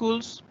the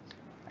schools,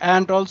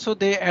 and also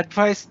they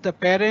advise the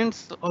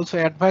parents, also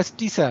advise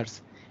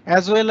teachers,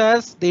 as well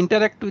as they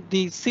interact with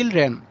the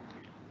children.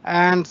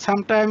 And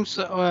sometimes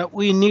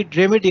we need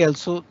remedial,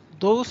 so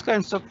those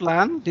kinds of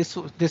plan the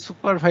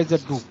supervisor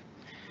do.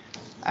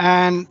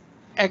 And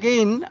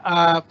again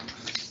as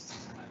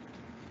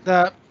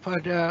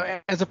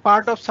a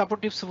part of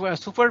supportive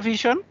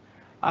supervision,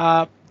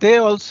 they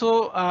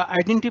also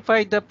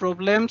identify the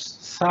problems,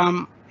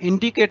 some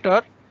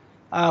indicator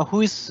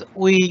which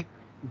we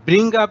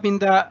bring up in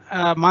the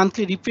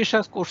monthly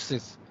refreshers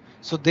courses.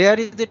 So there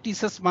is the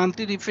teachers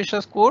monthly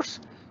refreshers course.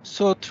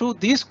 So through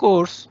this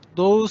course,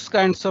 those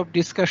kinds of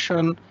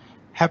discussion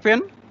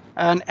happen.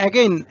 And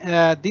again,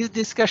 this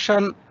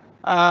discussion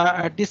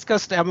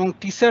discussed among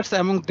teachers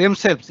among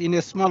themselves in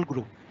a small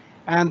group.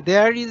 And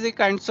there is a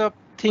kinds of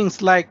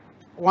things like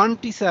one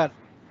teacher,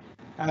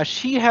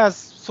 she has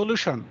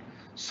solution.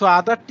 So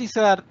other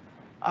teacher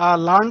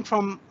learn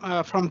from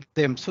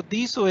them. So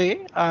this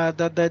way,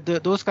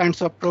 those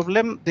kinds of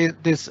problem they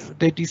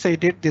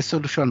decided the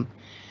solution.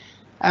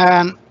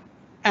 And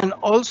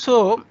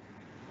also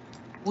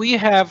we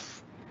have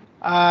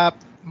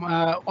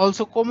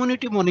also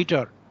community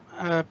monitor.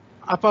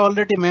 Appa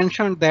already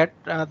mentioned that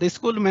the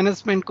school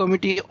management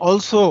committee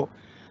also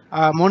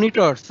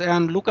monitors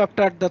and look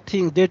after the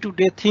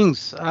day-to-day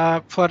things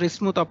for a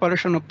smooth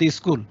operation of the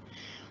school.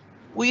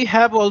 We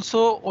have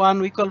also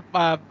one we call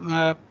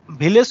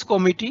village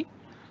committee.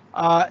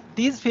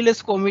 This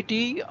village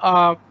committee,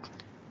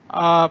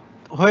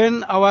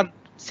 when our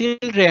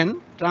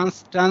children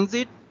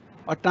transit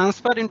or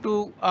transfer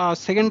into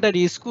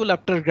secondary school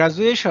after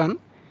graduation,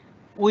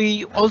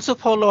 we also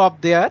follow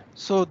up there.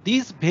 So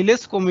this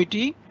village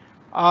committee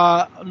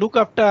look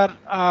after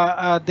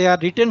their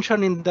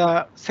retention in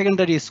the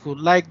secondary school,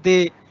 like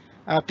they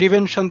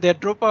prevention their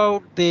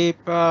dropout, they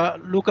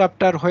look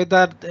after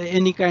whether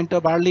any kind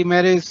of early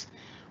marriage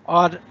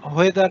or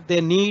whether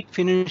they need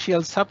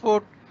financial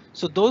support.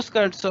 So those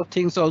kinds of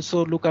things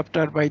also look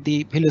after by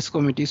the village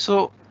committee.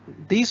 So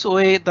this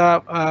way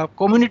the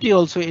community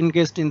also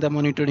engaged in the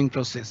monitoring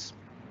process.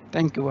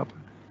 Thank you, Appa.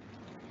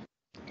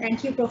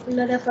 Thank you,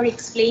 Profulla, for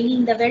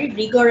explaining the very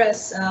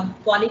rigorous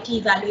quality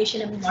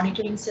evaluation and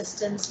monitoring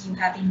systems you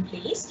have in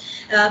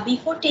place.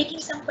 Before taking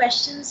some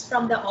questions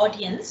from the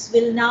audience,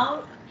 we'll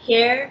now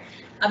hear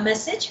a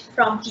message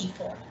from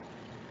T4.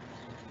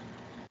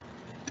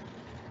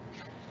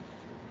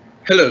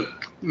 Hello,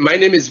 my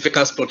name is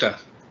Vikas Pota.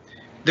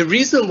 The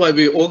reason why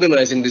we're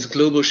organizing this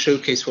global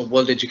showcase for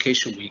World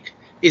Education Week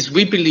is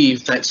we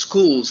believe that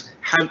schools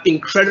have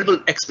incredible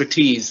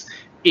expertise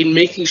in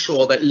making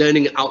sure that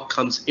learning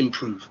outcomes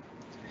improve.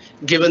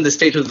 Given the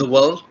state of the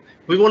world,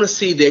 we want to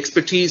see the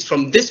expertise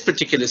from this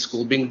particular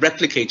school being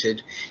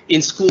replicated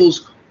in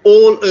schools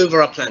all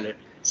over our planet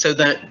so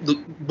that the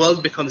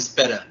world becomes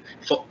better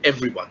for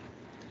everyone.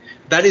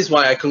 That is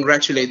why I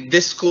congratulate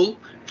this school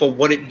for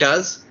what it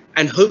does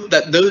and hope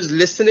that those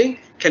listening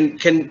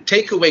can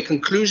take away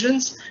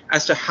conclusions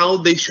as to how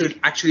they should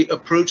actually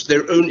approach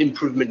their own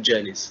improvement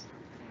journeys.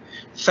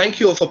 Thank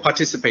you all for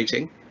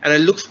participating, and I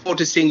look forward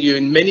to seeing you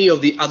in many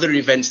of the other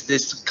events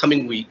this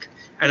coming week.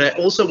 And I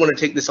also want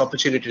to take this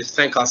opportunity to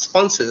thank our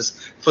sponsors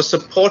for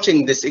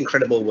supporting this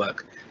incredible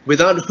work,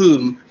 without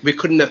whom we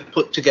couldn't have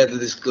put together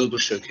this global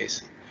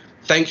showcase.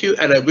 Thank you,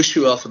 and I wish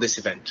you well for this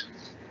event.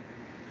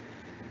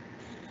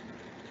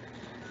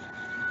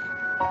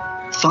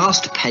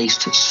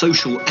 Fast-paced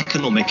social,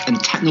 economic,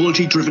 and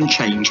technology-driven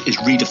change is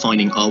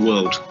redefining our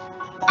world.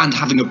 And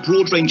having a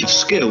broad range of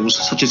skills,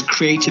 such as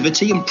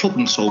creativity and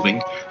problem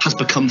solving, has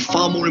become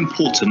far more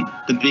important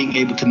than being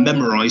able to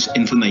memorize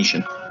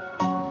information.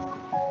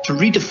 To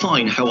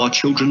redefine how our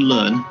children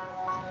learn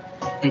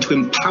and to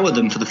empower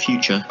them for the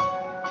future,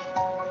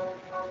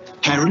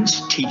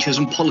 parents, teachers,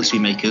 and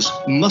policymakers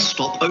must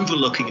stop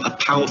overlooking a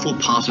powerful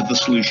part of the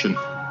solution: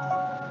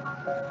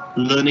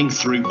 learning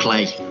through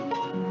play.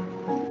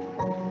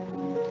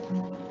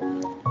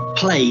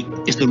 Play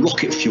is the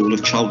rocket fuel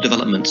of child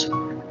development,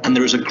 and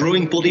there is a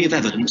growing body of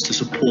evidence to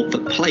support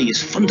that play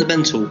is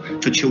fundamental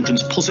for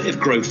children's positive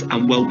growth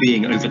and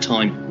well-being over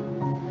time.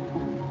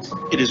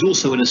 It is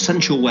also an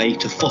essential way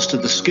to foster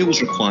the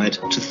skills required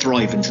to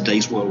thrive in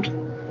today's world.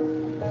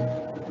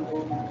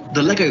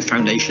 The LEGO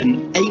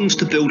Foundation aims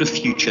to build a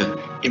future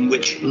in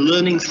which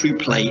learning through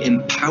play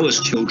empowers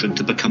children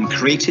to become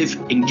creative,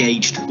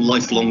 engaged,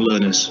 lifelong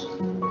learners.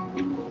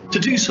 To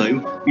do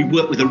so, we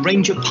work with a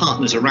range of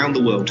partners around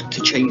the world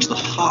to change the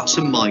hearts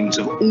and minds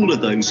of all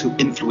of those who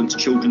influence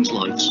children's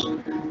lives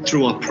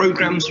through our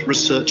programs,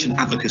 research, and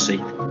advocacy,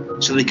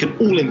 so they can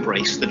all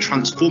embrace the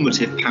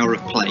transformative power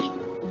of play.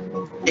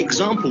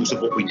 Examples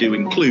of what we do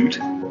include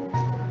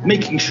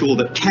making sure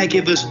that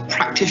caregivers,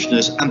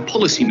 practitioners, and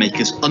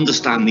policymakers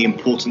understand the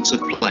importance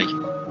of play,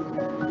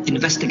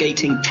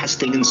 investigating,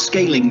 testing, and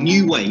scaling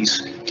new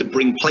ways to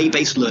bring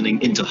play-based learning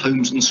into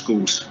homes and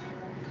schools,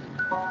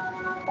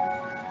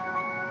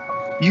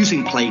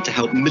 using play to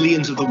help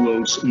millions of the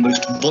world's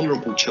most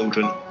vulnerable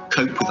children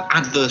cope with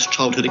adverse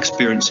childhood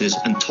experiences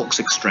and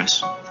toxic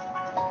stress,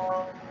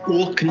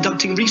 or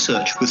conducting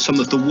research with some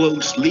of the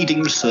world's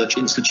leading research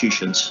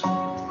institutions.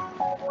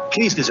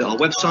 Please visit our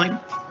website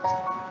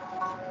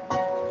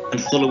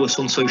and follow us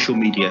on social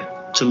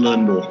media to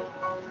learn more.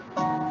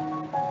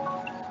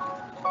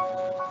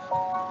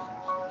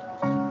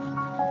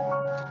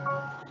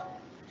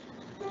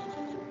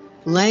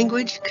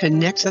 Language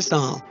connects us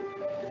all.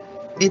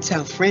 It's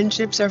how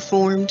friendships are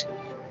formed,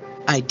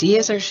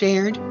 ideas are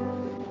shared,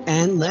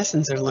 and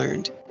lessons are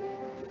learned.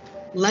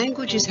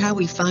 Language is how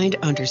we find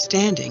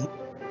understanding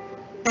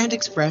and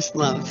express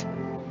love.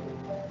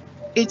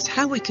 It's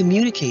how we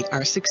communicate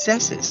our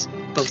successes,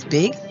 both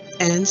big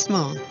and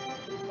small.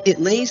 It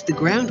lays the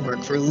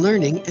groundwork for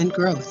learning and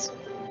growth.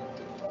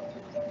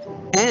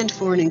 And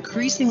for an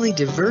increasingly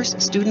diverse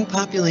student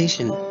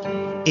population,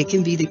 it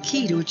can be the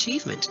key to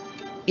achievement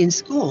in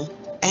school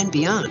and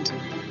beyond.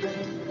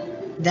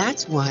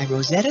 That's why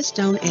Rosetta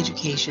Stone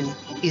Education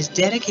is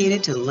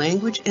dedicated to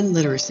language and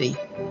literacy.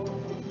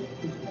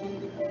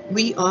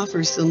 We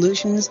offer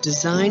solutions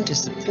designed to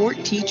support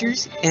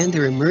teachers and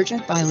their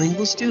emergent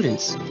bilingual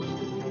students,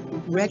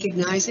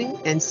 recognizing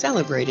and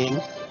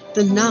celebrating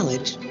the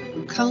knowledge,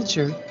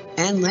 culture,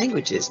 and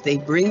languages they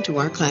bring to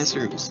our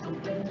classrooms.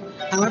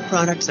 Our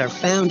products are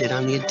founded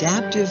on the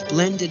adaptive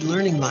blended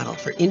learning model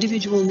for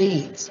individual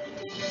needs,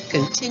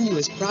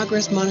 continuous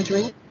progress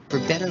monitoring for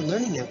better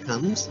learning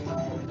outcomes,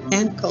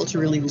 and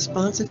culturally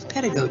responsive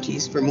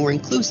pedagogies for more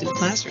inclusive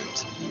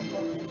classrooms.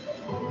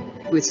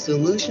 With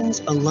solutions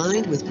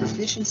aligned with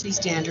proficiency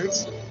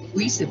standards,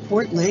 we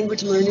support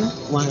language learning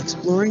while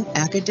exploring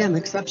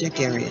academic subject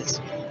areas,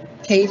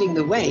 paving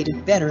the way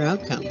to better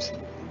outcomes.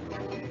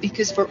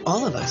 Because for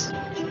all of us,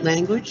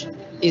 language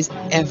is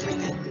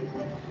everything.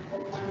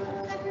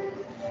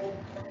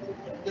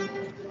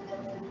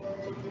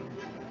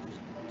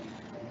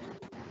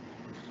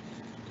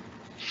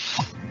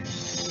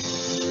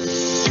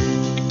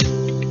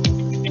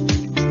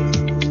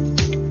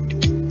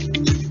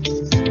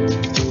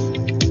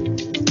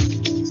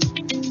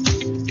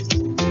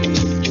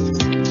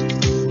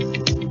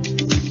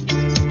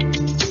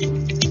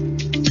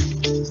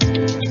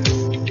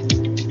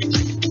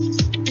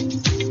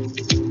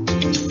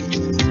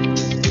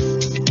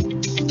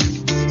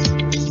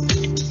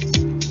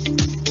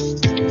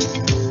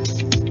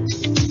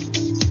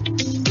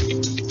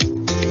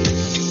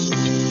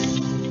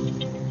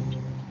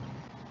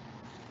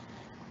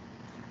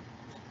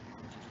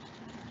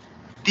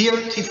 Dear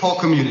T4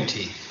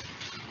 community,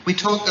 we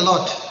talk a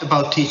lot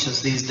about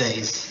teachers these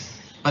days,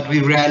 but we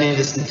rarely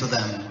listen to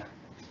them.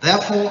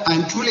 Therefore,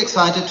 I'm truly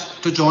excited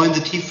to join the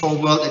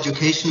T4 World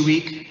Education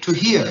Week to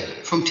hear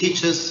from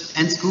teachers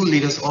and school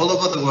leaders all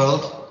over the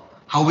world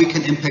how we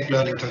can impact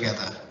learning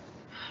together.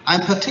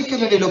 I'm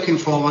particularly looking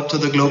forward to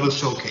the global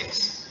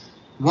showcase.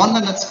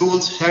 100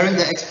 schools sharing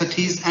their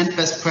expertise and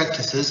best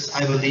practices,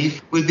 I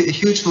believe, will be a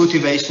huge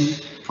motivation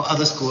for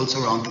other schools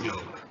around the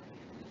globe.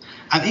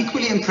 I'm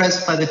equally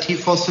impressed by the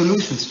T4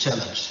 Solutions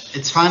Challenge,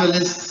 its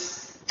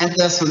finalists and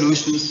their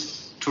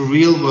solutions to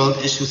real-world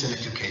issues in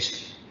education.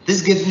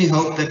 This gives me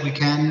hope that we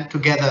can,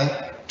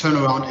 together, turn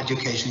around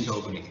education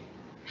globally.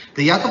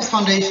 The Jacobs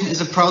Foundation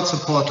is a proud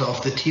supporter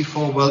of the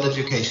T4 World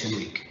Education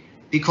Week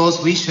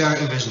because we share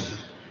a vision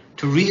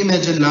to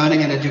reimagine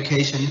learning and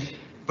education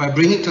by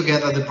bringing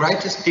together the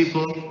brightest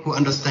people who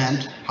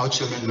understand how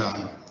children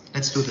learn.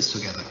 Let's do this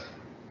together.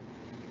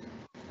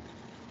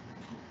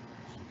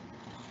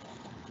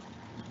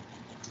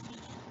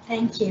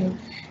 Thank you.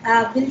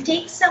 We'll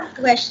take some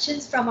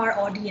questions from our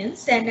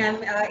audience, and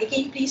I'm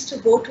again pleased to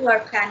go to our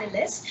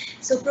panelists.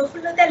 So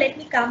Profulada, let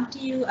me come to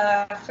you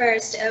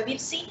first.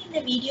 We've seen in the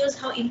videos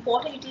how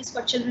important it is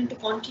for children to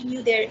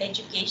continue their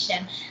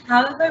education.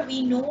 However,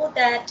 we know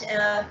that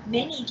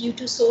many, due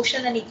to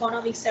social and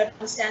economic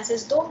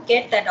circumstances, don't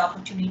get that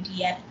opportunity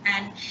yet.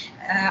 And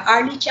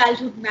early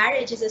childhood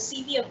marriage is a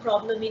severe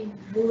problem in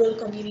rural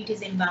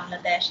communities in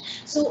Bangladesh.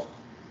 So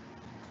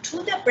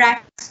through the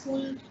BRAC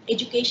school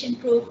education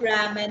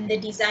program and the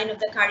design of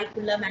the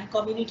curriculum and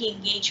community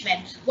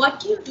engagement, what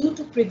do you do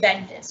to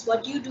prevent this?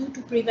 What do you do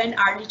to prevent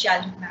early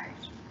childhood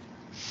marriage?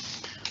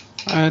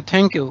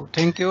 Thank you.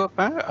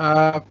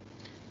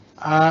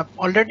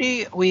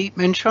 Already we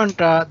mentioned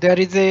there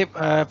is a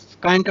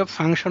kind of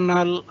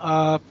functional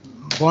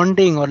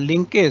bonding or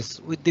linkage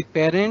with the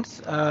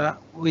parents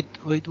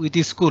with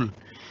the school.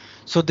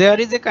 So there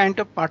is a kind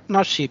of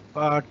partnership,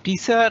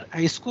 teacher,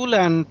 school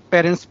and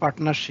parents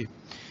partnership.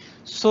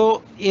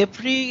 So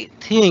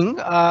everything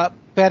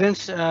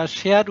parents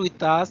share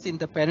with us in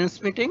the parents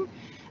meeting,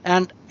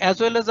 and as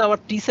well as our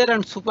teacher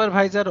and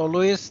supervisor,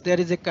 always there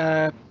is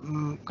a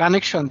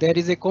connection, there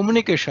is a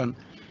communication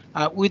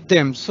with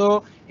them.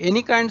 So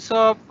any kinds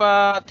of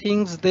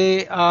things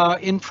they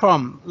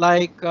inform,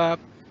 like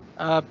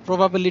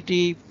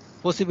probability,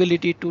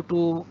 possibility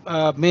to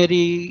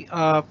marry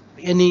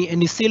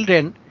any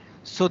children.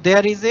 So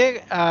there is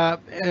a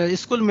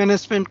school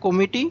management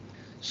committee.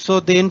 So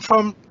they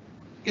inform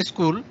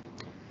school,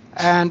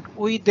 and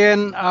we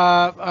then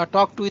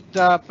talked with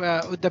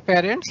the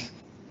parents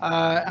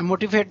and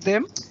motivate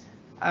them.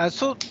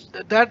 So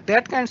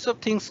that kinds of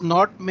things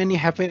not many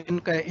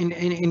happen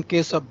in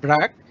case of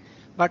BRAC,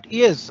 but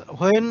yes,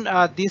 when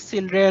these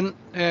children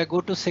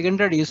go to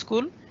secondary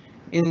school,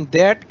 in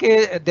that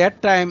case, at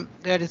that time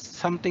there is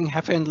something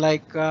happen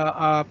like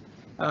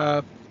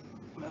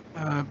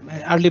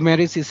early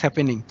marriage is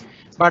happening.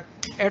 But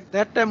at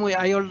that time,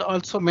 I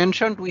also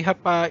mentioned we have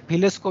a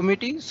village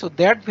committee. So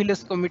that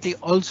village committee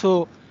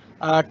also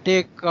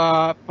take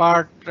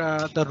part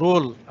the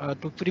role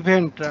to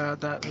prevent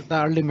the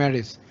early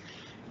marriage.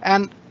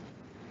 And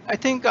I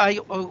think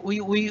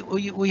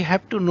we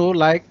have to know,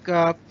 like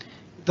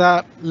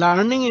the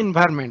learning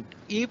environment.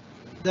 If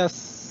the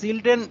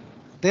children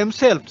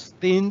themselves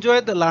they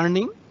enjoy the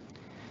learning,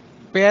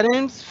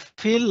 parents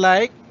feel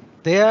like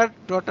their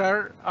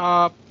daughter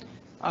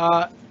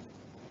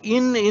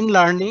in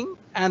learning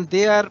and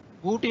they are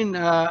good in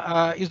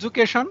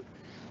education,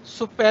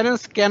 so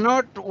parents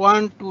cannot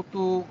want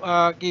to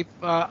give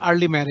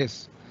early marriage.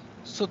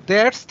 So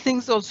that's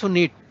things also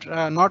need,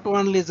 not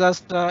only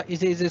just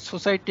is a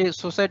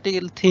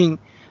societal thing,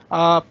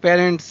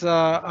 parents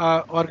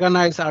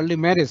organize early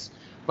marriage,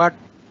 but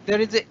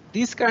there is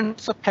these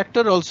kinds of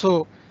factor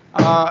also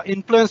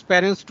influence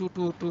parents to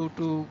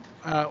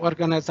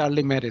organize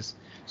early marriage.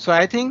 So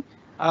I think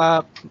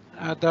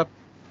the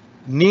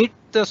need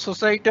the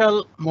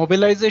societal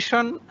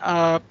mobilization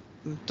to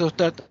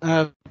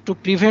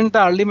prevent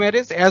the early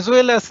marriage, as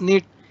well as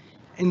need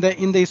in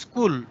the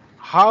school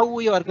how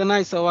we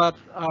organize our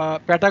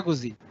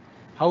pedagogy,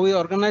 how we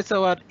organize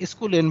our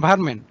school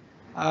environment,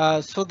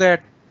 so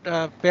that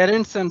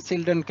parents and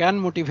children can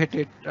motivate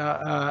it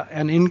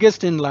and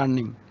engaged in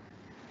learning.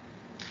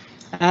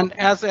 And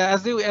as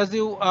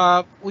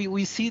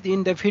we see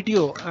in the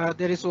video,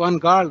 there is one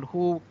girl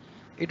who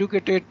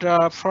educated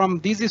from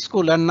this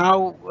school, and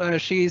now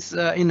she is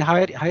in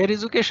higher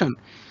education.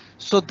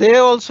 So they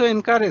also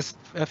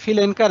feel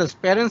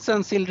encouraged, parents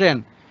and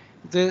children.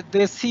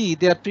 They see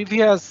their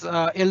previous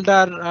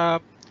elder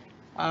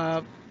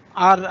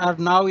are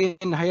now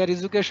in higher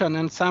education,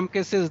 and some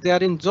cases they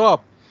are in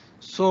job.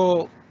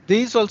 So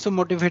these also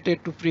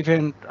motivated to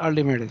prevent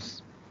early marriage.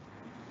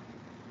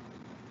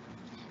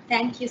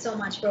 Thank you so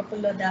much,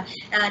 Profulada.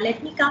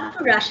 Let me come to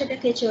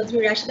Rashida K.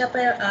 Chaudhary.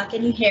 Rashida,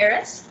 can you hear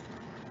us?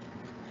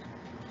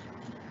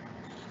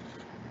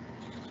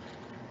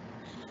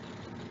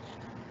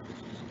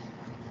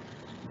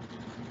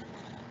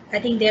 I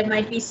think there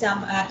might be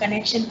some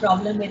connection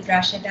problem with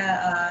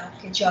Rashida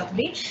K.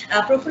 Chaudhary.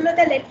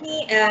 Profulada, let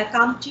me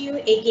come to you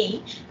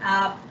again.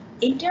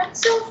 In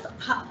terms of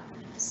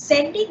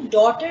sending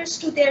daughters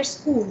to their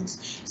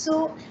schools,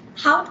 so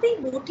how do they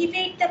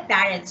motivate the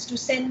parents to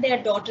send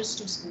their daughters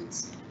to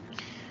schools?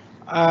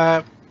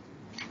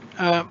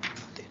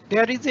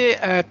 There is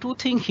a two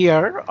thing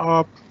here.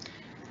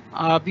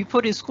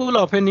 Before school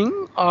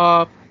opening,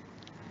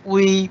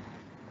 we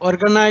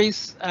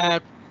organize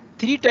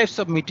 3 types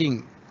of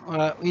meeting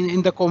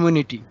in the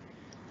community.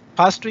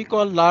 First, we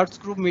call large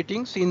group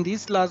meetings. In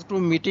this large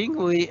group meeting,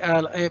 we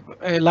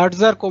a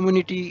larger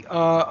community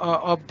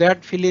of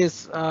that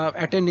village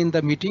attend in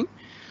the meeting.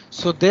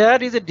 So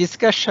there is a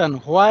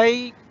discussion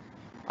why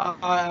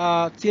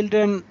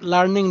children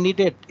learning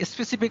needed,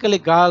 specifically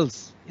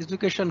girls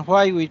education,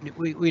 why we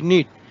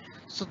need.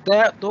 So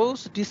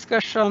those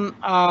discussion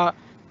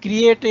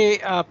create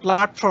a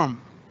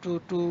platform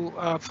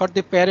for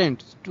the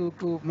parents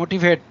to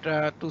motivate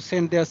to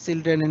send their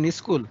children in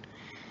school.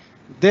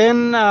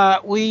 Then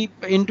we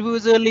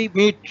individually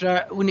meet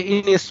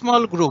in a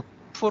small group,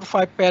 4 or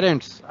 5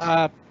 parents,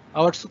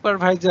 our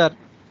supervisor,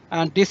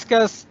 and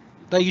discuss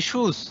the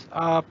issues,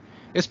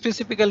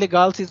 specifically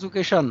girls'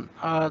 education,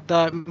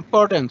 the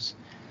importance.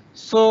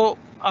 So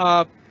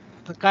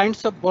the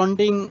kinds of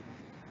bonding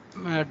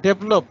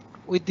developed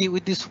with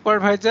the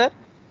supervisor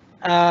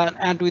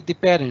and with the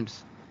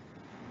parents.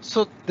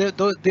 So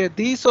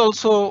these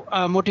also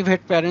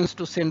motivate parents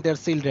to send their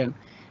children.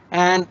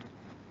 And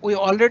we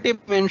already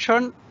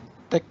mentioned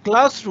the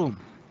classroom,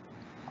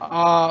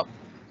 how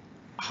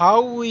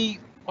we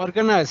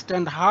organized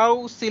and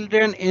how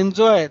children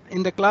enjoy it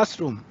in the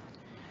classroom.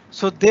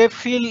 So they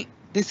feel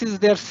this is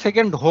their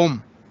second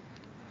home,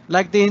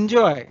 like they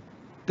enjoy.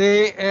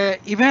 They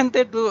even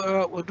they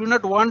do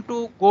not want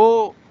to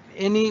go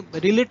any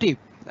relative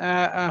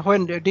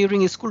when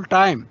during school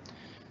time.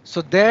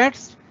 So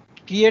that's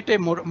create a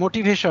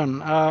motivation.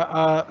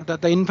 The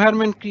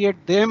environment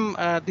create them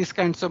these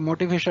kinds of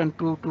motivation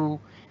to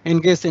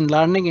engage in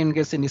learning,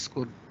 engage in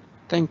school.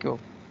 Thank you.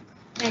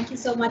 Thank you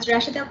so much,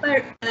 Rashida.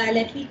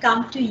 Let me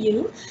come to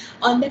you.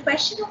 On the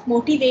question of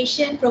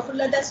motivation,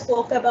 Prafullada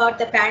spoke about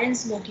the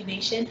parents'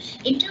 motivation.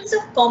 In terms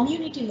of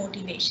community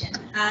motivation,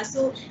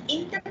 so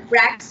in the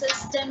BRAC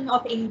system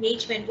of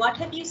engagement, what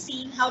have you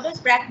seen? How does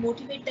BRAC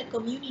motivate the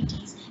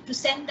communities to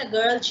send the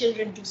girl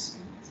children to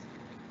school?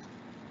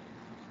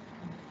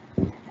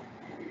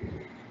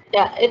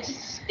 Yeah,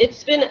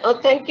 it's been,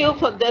 thank you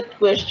for that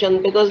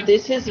question, because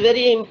this is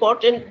very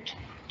important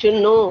to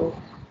know,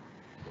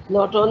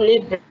 not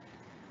only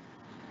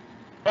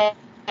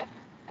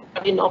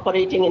in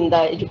operating in the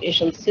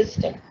education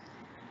system.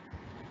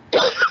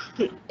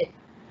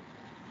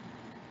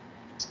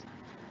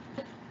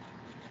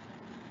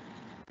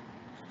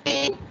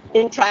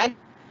 In trying,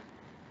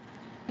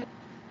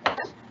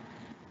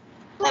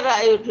 that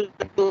I would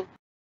like to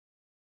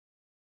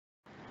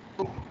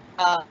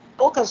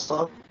focus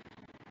on,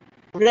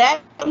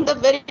 right from the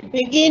very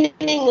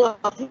beginning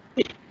of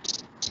it,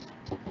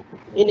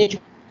 in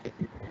education,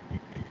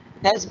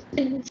 has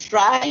been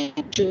trying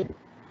to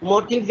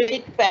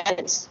motivate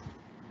parents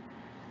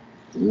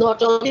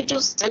not only to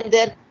send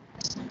their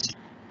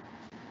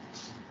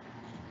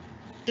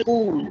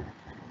school,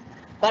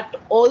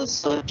 but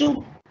also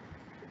to,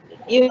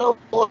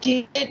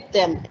 motivate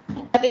them,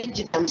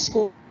 encourage them,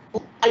 school,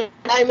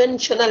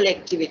 dimensional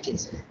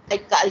activities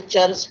like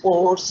culture,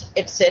 sports,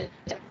 etc.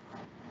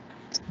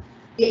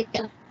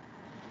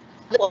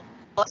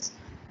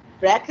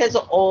 BRAC has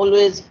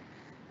always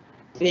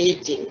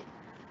waiting,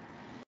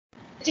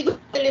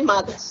 particularly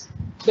mothers,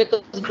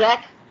 because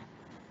BRAC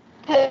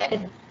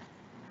had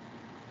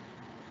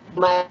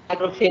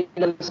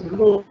microfinance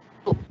group,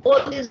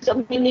 all these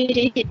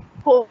community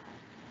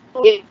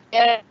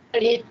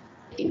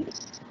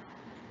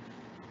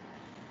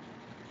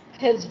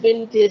has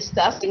been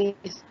discussing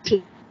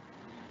to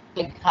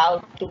like how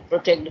to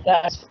protect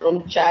girls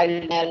from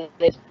child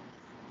marriage,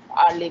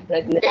 early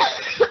pregnancy,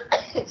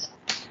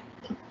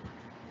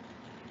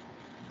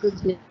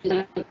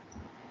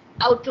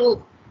 how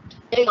to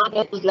take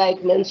mothers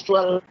like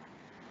menstrual.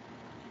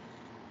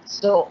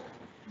 So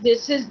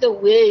this is the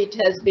way it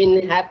has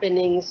been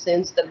happening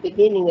since the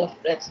beginning of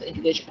BRAC's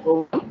education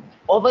program.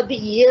 Over the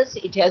years,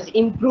 it has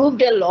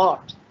improved a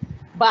lot,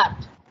 but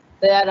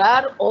there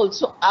are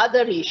also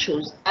other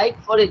issues,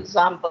 like, for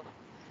example,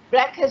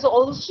 BRAC has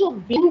also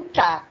been in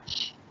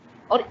touch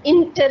or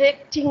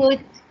interacting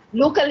with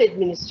local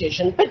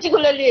administration,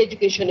 particularly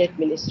education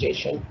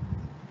administration,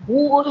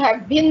 who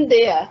have been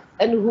there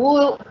and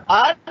who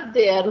are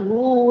there,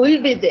 who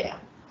will be there.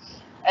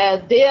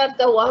 They are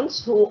the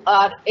ones who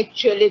are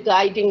actually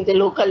guiding the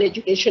local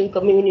education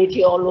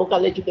community or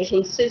local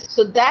education system.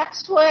 So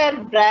that's where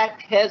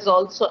BRAC has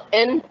also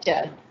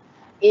entered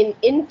in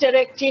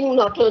interacting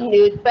not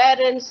only with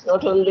parents,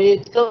 not only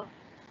with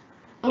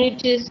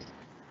communities,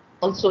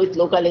 also with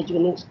local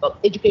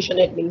education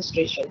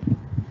administration.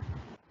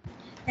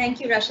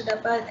 Thank you,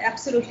 Rashida.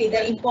 Absolutely,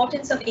 the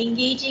importance of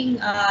engaging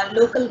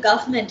local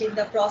government in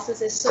the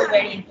process is so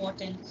very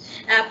important.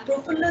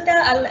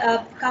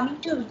 Prafullada,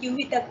 coming to you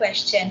with a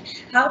question.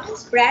 How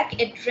does BRAC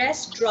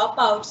address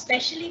dropout,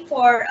 especially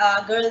for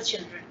girl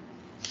children?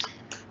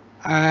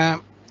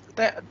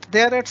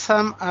 There are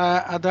some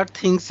other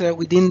things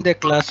within the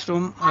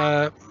classroom,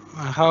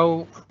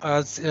 how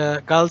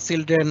girl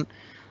children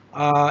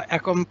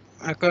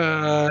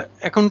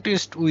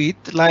accomplished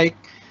with, like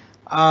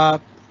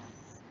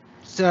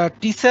the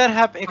teacher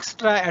have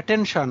extra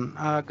attention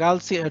to girl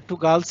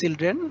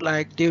children,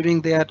 like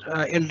during their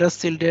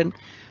eldest children,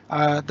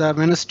 the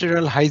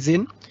ministerial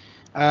hygiene,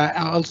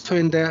 also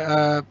in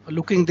the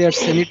looking their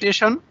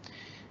sanitation,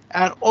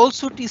 and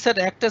also teacher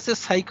act as a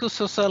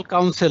psychosocial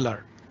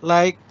counselor,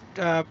 like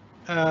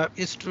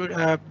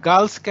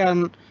girls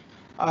can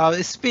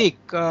speak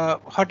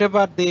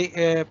whatever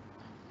they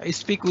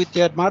speak with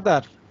their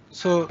mother.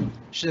 So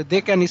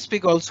they can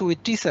speak also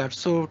with teacher.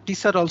 So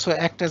teacher also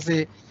act as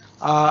a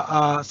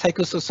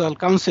psychosocial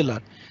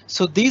counselor.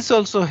 So this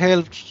also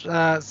helps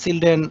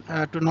children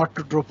to not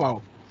to drop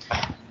out.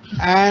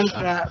 And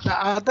the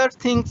other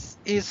things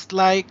is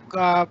like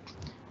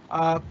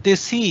they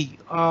see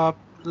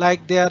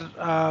like their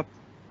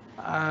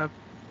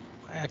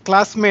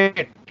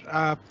classmate.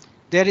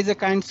 There is a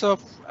kinds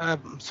of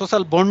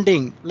social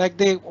bonding, like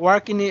they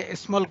work in a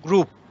small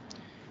group.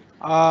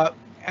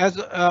 As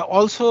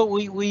also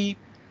we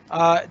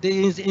there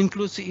is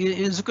inclusive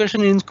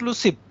education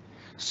inclusive.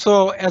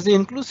 So as an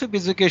inclusive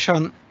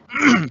education,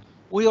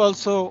 we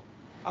also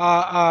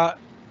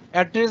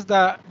address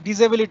the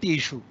disability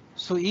issue.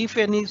 So if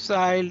any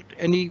child,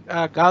 any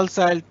girl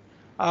child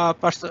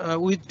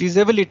with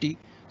disability,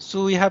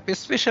 so we have a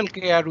special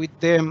care with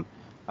them,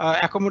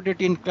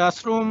 accommodate in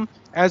classroom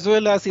as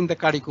well as in the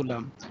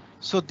curriculum.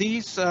 So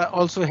these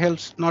also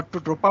helps not to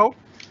drop out.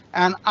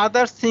 And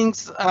other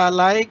things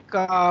like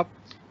there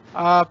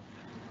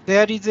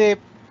is a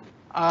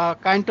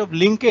kind of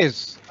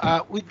linkage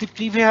with the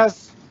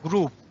previous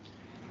group,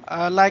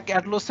 like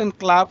adolescent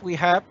club we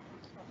have.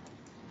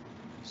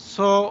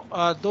 So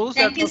those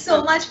Thank you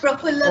so much,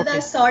 Prafulla. Okay.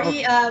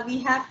 Sorry, we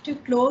have to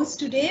close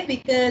today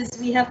because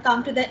we have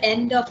come to the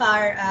end of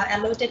our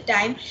allotted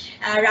time.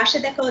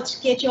 Rashida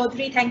K.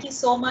 Chaudhary, thank you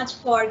so much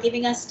for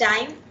giving us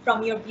time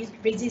from your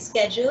busy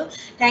schedule.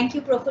 Thank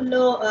you,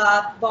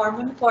 Prafulla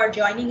Borman, for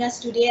joining us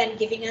today and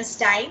giving us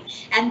time.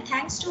 And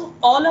thanks to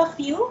all of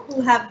you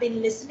who have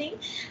been listening.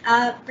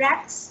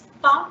 BRAC's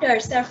founder,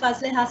 Sir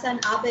Fazle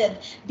Hassan Abed,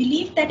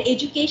 believed that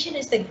education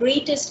is the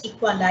greatest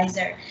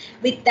equalizer.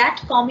 With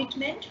that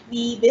commitment,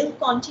 we will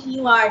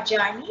continue our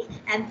journey,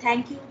 and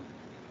thank you,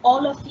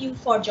 all of you,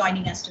 for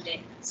joining us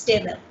today.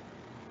 Stay well.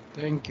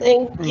 Thank you.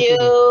 Thank you.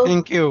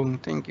 Thank you.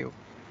 Thank you.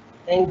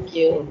 Thank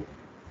you.